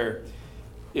to share,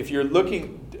 if you're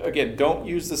looking, again, don't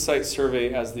use the site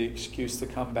survey as the excuse to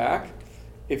come back.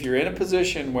 If you're in a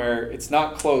position where it's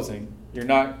not closing, you're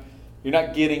not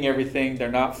getting everything,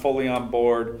 they're not fully on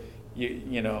board,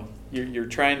 you're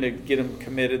trying to get them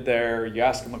committed there, you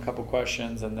ask them a couple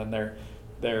questions, and then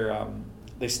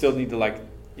they still need to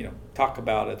talk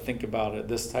about it, think about it,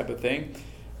 this type of thing.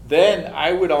 Then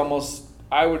I've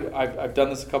done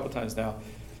this a couple times now.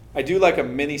 I do like a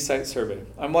mini site survey.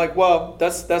 I'm like, well,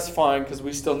 that's fine because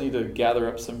we still need to gather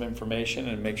up some information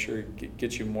and make sure it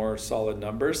gets you more solid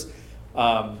numbers.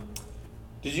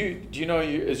 Do you know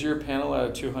is your panel at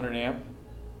a 200 amp?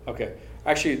 Okay.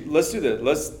 Actually, let's do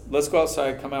this. Let's go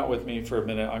outside. Come out with me for a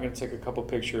minute. I'm going to take a couple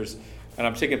pictures, and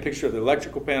I'm taking a picture of the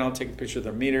electrical panel, taking a picture of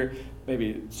the meter,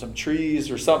 maybe some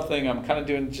trees or something. I'm kind of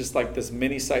doing just like this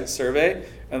mini site survey,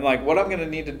 and like what I'm going to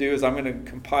need to do is I'm going to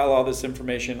compile all this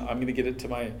information. I'm going to get it to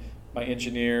my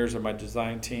engineers or my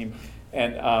design team,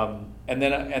 and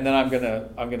then I'm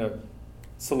gonna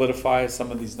solidify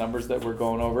some of these numbers that we're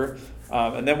going over.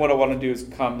 And then what I want to do is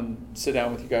come and sit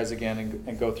down with you guys again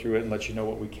and go through it and let you know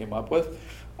what we came up with.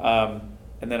 And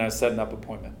then I set an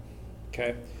appointment,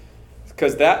 okay?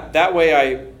 Because that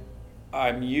way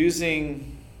I'm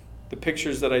using the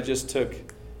pictures that I just took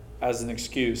as an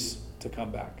excuse to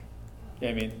come back. You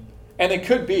know what I mean? And it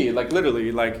could be, like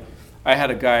literally, like I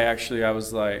had a guy actually, I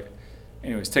was like,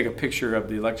 anyways, take a picture of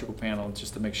the electrical panel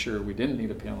just to make sure we didn't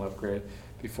need a panel upgrade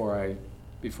before I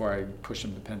push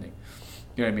them to pending.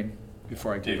 You know what I mean?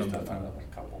 Before I give them the final.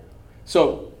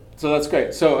 So that's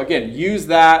great. So again, use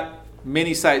that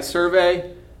mini site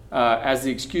survey as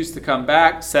the excuse to come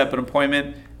back, set up an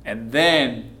appointment, and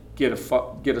then get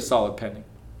a solid pending.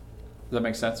 Does that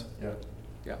make sense? Yeah.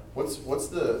 Yeah. What's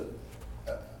the?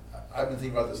 I've been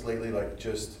thinking about this lately. Like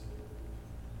just.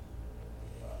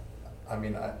 I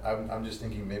mean, I'm just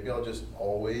thinking maybe I'll just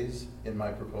always in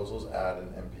my proposals add an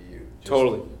MPU.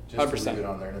 Totally. Just 100%. to leave it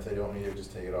on there, and if they don't need it,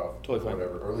 just take it off. Totally fine.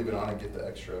 Whatever, or leave it on and get the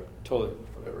extra. Totally.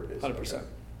 Whatever it is. 100%. Okay.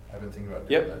 I've been thinking about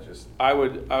doing that. Just. I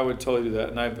would totally do that,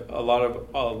 and I've a lot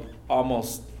of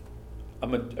almost a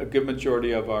good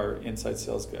majority of our outside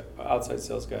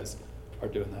sales guys are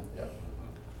doing that. Yeah.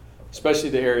 Especially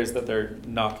the areas that they're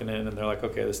knocking in, and they're like,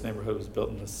 okay, this neighborhood was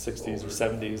built in the 60s or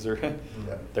 70s, or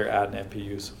Yeah. they're adding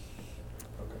MPUs.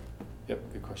 Okay.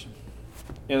 Yep, good question.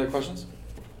 Any other questions?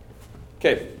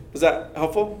 Okay, was that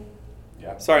helpful?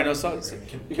 Yeah. Sorry, no.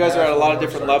 You guys are at a lot of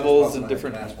different levels and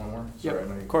different. Can I ask one more? Yep, Sorry, I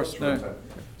know of course. short No. time.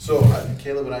 So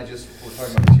Caleb and I just were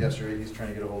talking about this yesterday. He's trying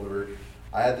to get a hold of her.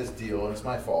 I had this deal, and it's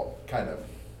my fault, kind of.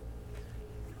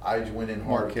 I went in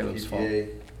hard with Caleb's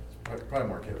PPA. Probably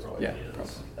more Caleb's fault. Yeah.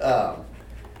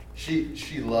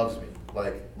 She loves me,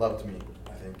 like loved me.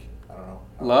 I think I don't know.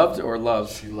 Loved or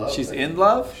loves? She loved. She's me. in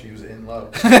love. She was in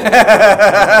love.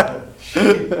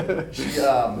 she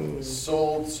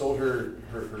sold her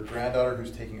granddaughter,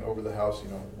 who's taking over the house. You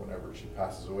know, whenever she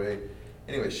passes away.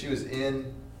 Anyway, she was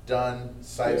done,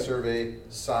 site survey,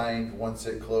 signed, once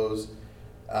it closed.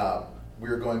 We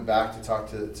were going back to talk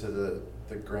to the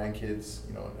grandkids,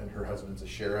 you know, and her husband's a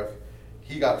sheriff.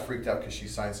 He got freaked out because she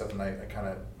signed stuff, and I kind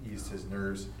of eased his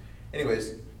nerves.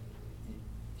 Anyways,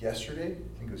 yesterday,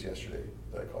 I think it was yesterday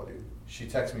that I called you, she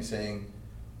texted me saying,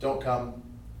 don't come,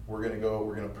 we're going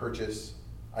to purchase.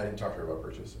 I didn't talk to her about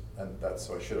purchase, and that's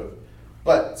so I should have.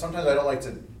 But sometimes I don't like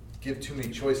to give too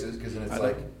many choices, because then it's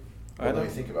like, well, let me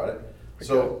think about it.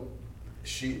 So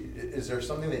is there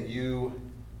something that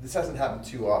this hasn't happened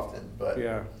too often, but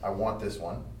Yeah. I want this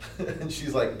one. And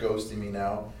she's like ghosting me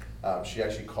now. She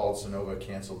actually called Sonova,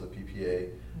 canceled the PPA.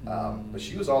 But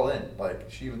she was all in. Like,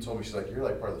 she even told me, she's like, you're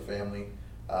like part of the family.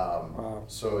 Wow.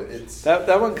 So it's...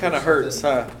 That one kind of hurts,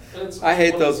 huh? I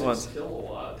hate those ones.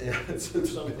 Yeah, it's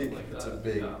Something big. like It's a that,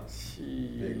 big... yeah.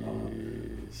 big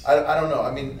I don't know.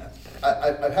 I mean,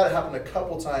 I've had it happen a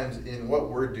couple times in what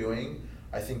we're doing.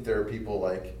 I think there are people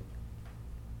like,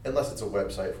 unless it's a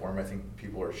website form, I think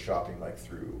people are shopping like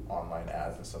through online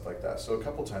ads and stuff like that. So a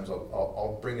couple times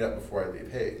I'll bring it up before I leave.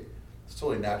 Hey, it's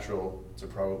totally natural to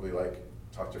probably like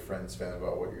talk to friends, family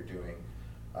about what you're doing.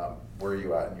 Where are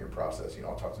you at in your process? You know,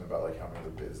 I'll talk to them about like how many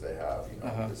of the bids they have. You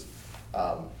know, because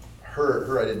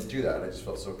her I didn't do that. I just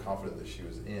felt so confident that she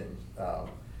was in.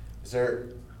 Is there?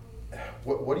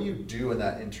 What do you do in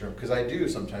that interim? Because I do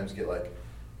sometimes get like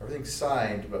everything's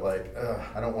signed, but like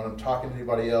I don't want them talking to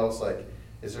anybody else. Like,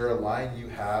 is there a line you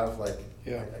have? Like,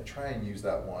 Yeah. I try and use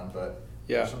that one, but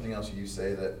is there something else you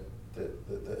say that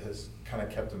has kind of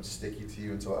kept them sticky to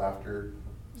you until after?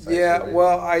 Yeah,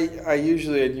 well, I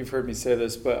usually, and you've heard me say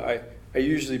this, but I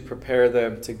usually prepare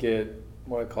them to get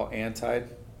what I call antied.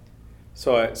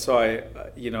 So I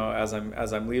you know, as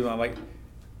I'm leaving,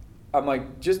 I'm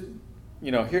like just,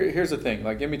 you know, here's the thing,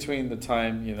 like in between the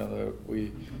time, you know, that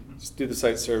we just do the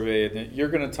site survey, and then you're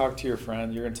going to talk to your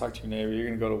friend, you're going to talk to your neighbor, you're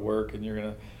going to go to work, and they're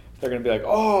going to be like,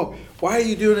 oh, why are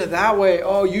you doing it that way?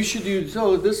 Oh, you should do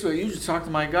this way. You should talk to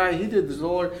my guy. He did the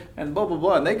solar and blah, blah,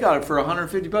 blah. And they got it for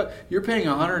 $150. You're paying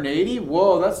 $180?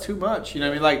 Whoa, that's too much. You know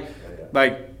what I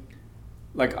mean?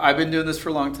 Like I've been doing this for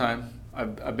a long time.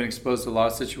 I've been exposed to a lot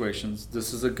of situations.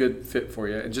 This is a good fit for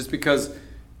you. And just because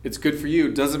it's good for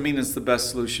you doesn't mean it's the best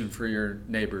solution for your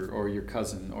neighbor or your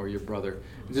cousin or your brother.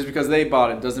 Just because they bought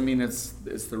it doesn't mean it's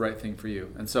the right thing for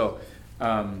you. And so,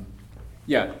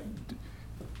 yeah.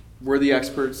 we're the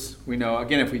experts. We know,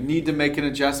 again, if we need to make an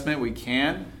adjustment, we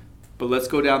can. But let's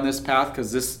go down this path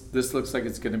because this looks like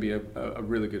it's going to be a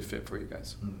really good fit for you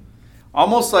guys.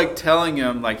 Almost like telling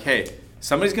them, like, hey,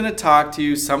 somebody's going to talk to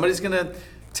you. Somebody's going to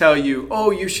tell you,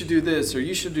 oh, you should do this or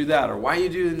you should do that or why are you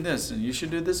doing this and you should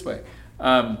do it this way.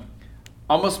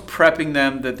 Almost prepping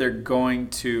them that they're going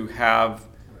to have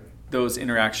those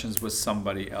interactions with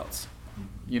somebody else.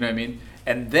 You know what I mean?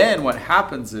 And then what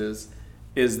happens is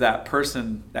that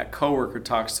person, that coworker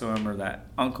talks to him or that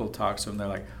uncle talks to him. They're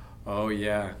like, oh,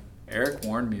 yeah, Eric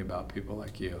warned me about people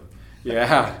like you.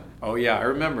 Yeah. Oh, yeah, I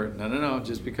remember. No.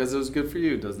 Just because it was good for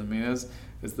you doesn't mean it's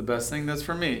the best thing that's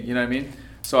for me. You know what I mean?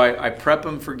 So I prep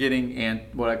them for getting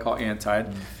what I call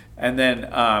antied. And then,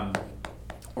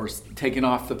 or taking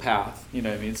off the path. You know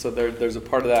what I mean? So there's a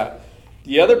part of that.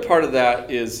 The other part of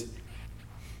that is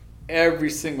every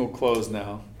single close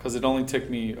now, because it only took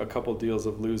me a couple deals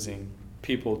of losing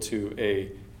people to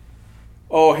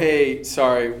oh, hey,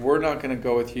 sorry, we're not going to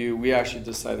go with you. We actually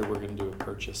decided we're going to do a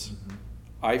purchase. Mm-hmm.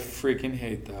 I freaking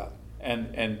hate that.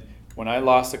 And when I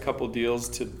lost a couple deals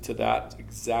to that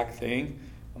exact thing,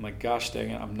 I'm like, gosh dang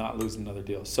it, I'm not losing another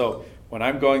deal. So when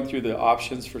I'm going through the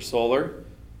options for solar,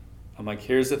 I'm like,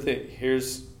 here's the thing.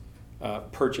 Here's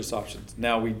purchase options.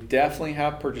 Now, we definitely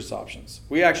have purchase options.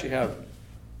 We actually have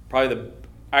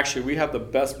we have the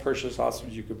best purchase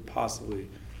options you could possibly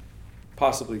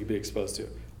be exposed to.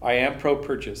 I am pro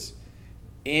purchase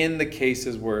in the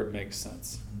cases where it makes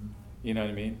sense. You know what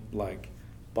I mean? Like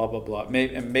blah, blah, blah.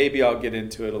 Maybe I'll get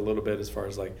into it a little bit as far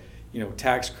as like,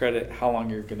 tax credit, how long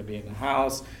you're going to be in the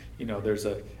house.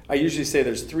 I usually say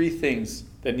there's 3 things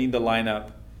that need to line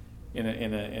up in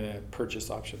a purchase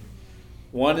option.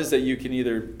 One is that you can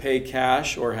either pay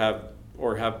cash or have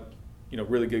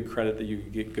really good credit that you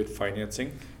can get good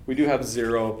financing. We do have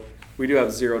zero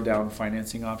down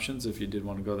financing options if you did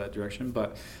want to go that direction,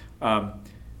 but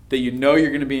that you're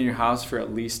going to be in your house for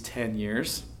at least 10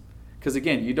 years. Because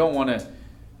again, you don't want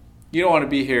to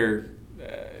be here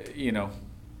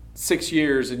 6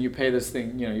 years and you pay this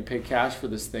thing, you pay cash for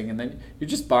this thing and then you're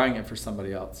just buying it for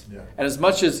somebody else. Yeah. And as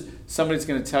much as somebody's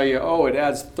going to tell you, oh, it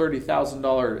adds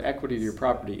 $30,000 equity to your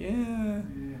property. Yeah.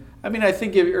 I mean, I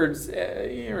think it earns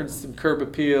some curb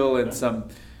appeal and some,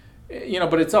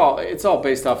 but it's all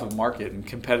based off of market and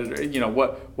competitor.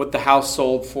 What the house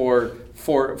sold for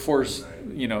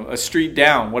a street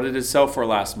down. What did it sell for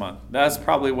last month? That's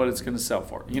probably what it's going to sell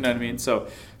for. You know what I mean? So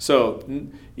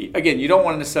again, you don't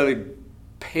want to necessarily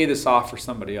pay this off for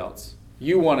somebody else.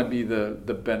 You want to be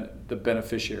the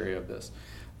beneficiary of this.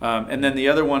 And then the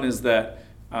other one is that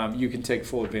you can take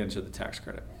full advantage of the tax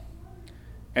credit.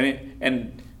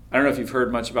 And I don't know if you've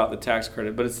heard much about the tax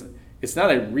credit, but it's not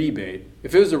a rebate.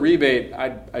 If it was a rebate,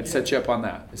 I'd set you up on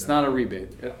that. It's not a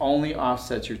rebate. It only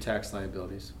offsets your tax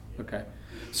liabilities. Okay.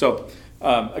 So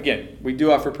again, we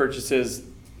do offer purchases,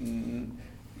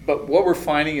 but what we're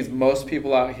finding is most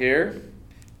people out here,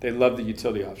 they love the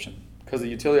utility option because the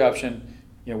utility option,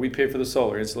 we pay for the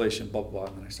solar installation, blah blah blah,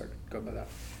 and then I start going by that.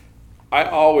 I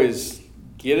always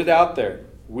get it out there.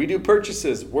 We do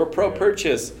purchases. We're pro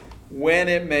purchase when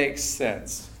it makes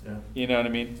sense. Yeah. You know what I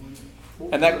mean?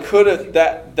 And that could have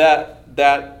that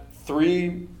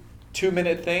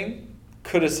 2-minute thing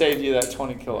could have saved you that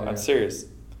 20 kilo. Yeah. I'm serious,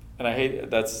 and I hate it.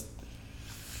 That's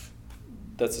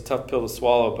a tough pill to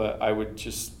swallow. But I would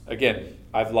just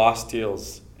I've lost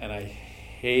deals, and I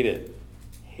hate it.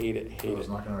 I was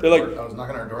knocking on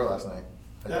her door last night.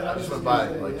 I just went by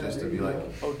just to be like,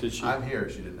 oh, did she? I'm here.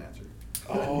 She didn't answer.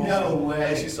 Oh, no way.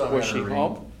 And she saw me. Was she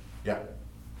home? Yeah.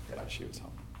 She was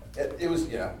home. It was,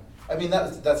 yeah. I mean,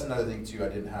 that's another thing too. I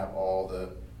didn't have all the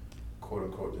quote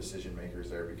unquote decision makers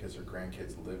there because her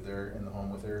grandkids live there in the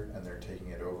home with her and they're taking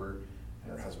it over.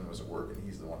 And her husband was at work and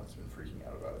he's the one that's been freaking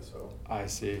out about it. So I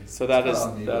see. So that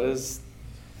is.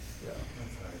 Yeah.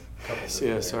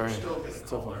 Yeah. Sorry.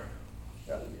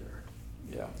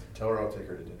 Yeah. Tell her I'll take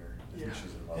her to dinner.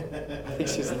 I think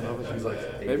she's in love with it. She's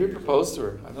like, maybe propose to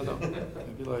her. I don't know.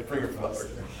 Maybe like bring her flowers.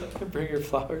 Bring her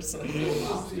flowers. The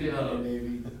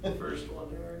first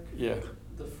one, Eric. Yeah.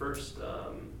 The first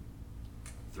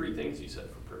 3 things you said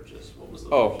for purchase. What was the?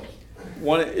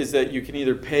 One is that you can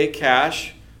either pay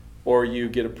cash or you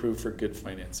get approved for good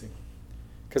financing.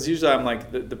 Because usually I'm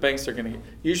like the banks are going to.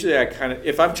 Usually I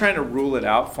if I'm trying to rule it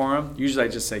out for them, usually I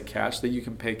just say cash that you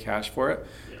can pay cash for it.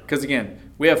 Because again,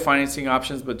 we have financing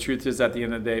options, but truth is at the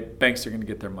end of the day, banks are going to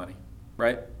get their money,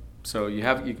 right? So you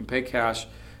can pay cash.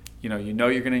 You're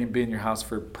going to be in your house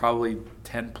for probably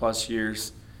 10 plus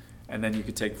years, and then you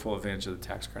could take full advantage of the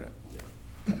tax credit.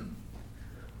 Yeah.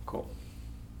 Cool.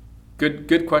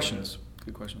 Good questions.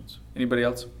 Good questions. Anybody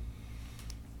else?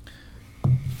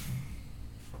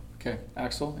 Okay,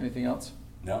 Axel, anything else?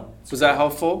 No. Was that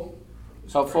helpful?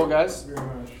 Helpful, guys? Very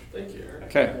much. Thank you, Eric.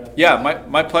 Okay. Yeah,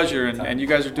 my pleasure, and you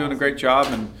guys are doing a great job,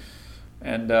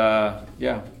 and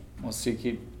yeah, we'll see.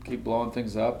 Keep blowing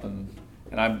things up, and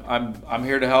I'm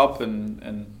here to help,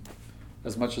 and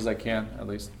as much as I can, at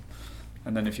least.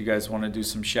 And then if you guys want to do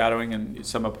some shadowing and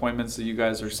some appointments that you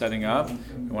guys are setting up,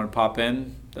 you want to pop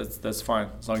in, that's fine,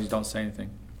 as long as you don't say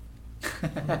anything.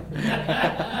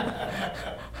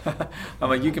 I'm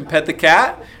like, you can pet the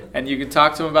cat and you can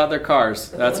talk to them about their cars.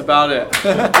 That's about it.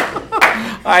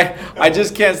 I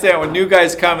just can't stand it when new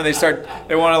guys come and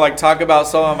they want to like talk about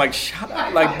solar. I'm like, shut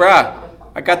up, like, bruh,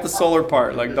 I got the solar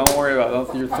part. Like, don't worry about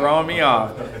it. You're throwing me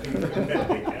off.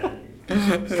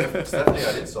 Stephanie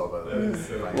got installed, by the way.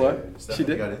 What? Stephanie She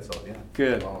did? got installed, yeah.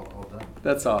 Good. All done.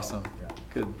 That's awesome.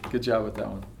 Yeah. Good job with that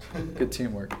one. Good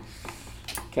teamwork.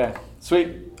 Okay,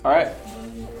 sweet. All right.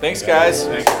 Thanks, guys.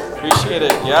 Appreciate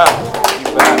it. Yeah,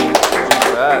 you bet.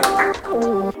 You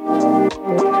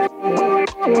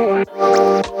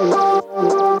bet.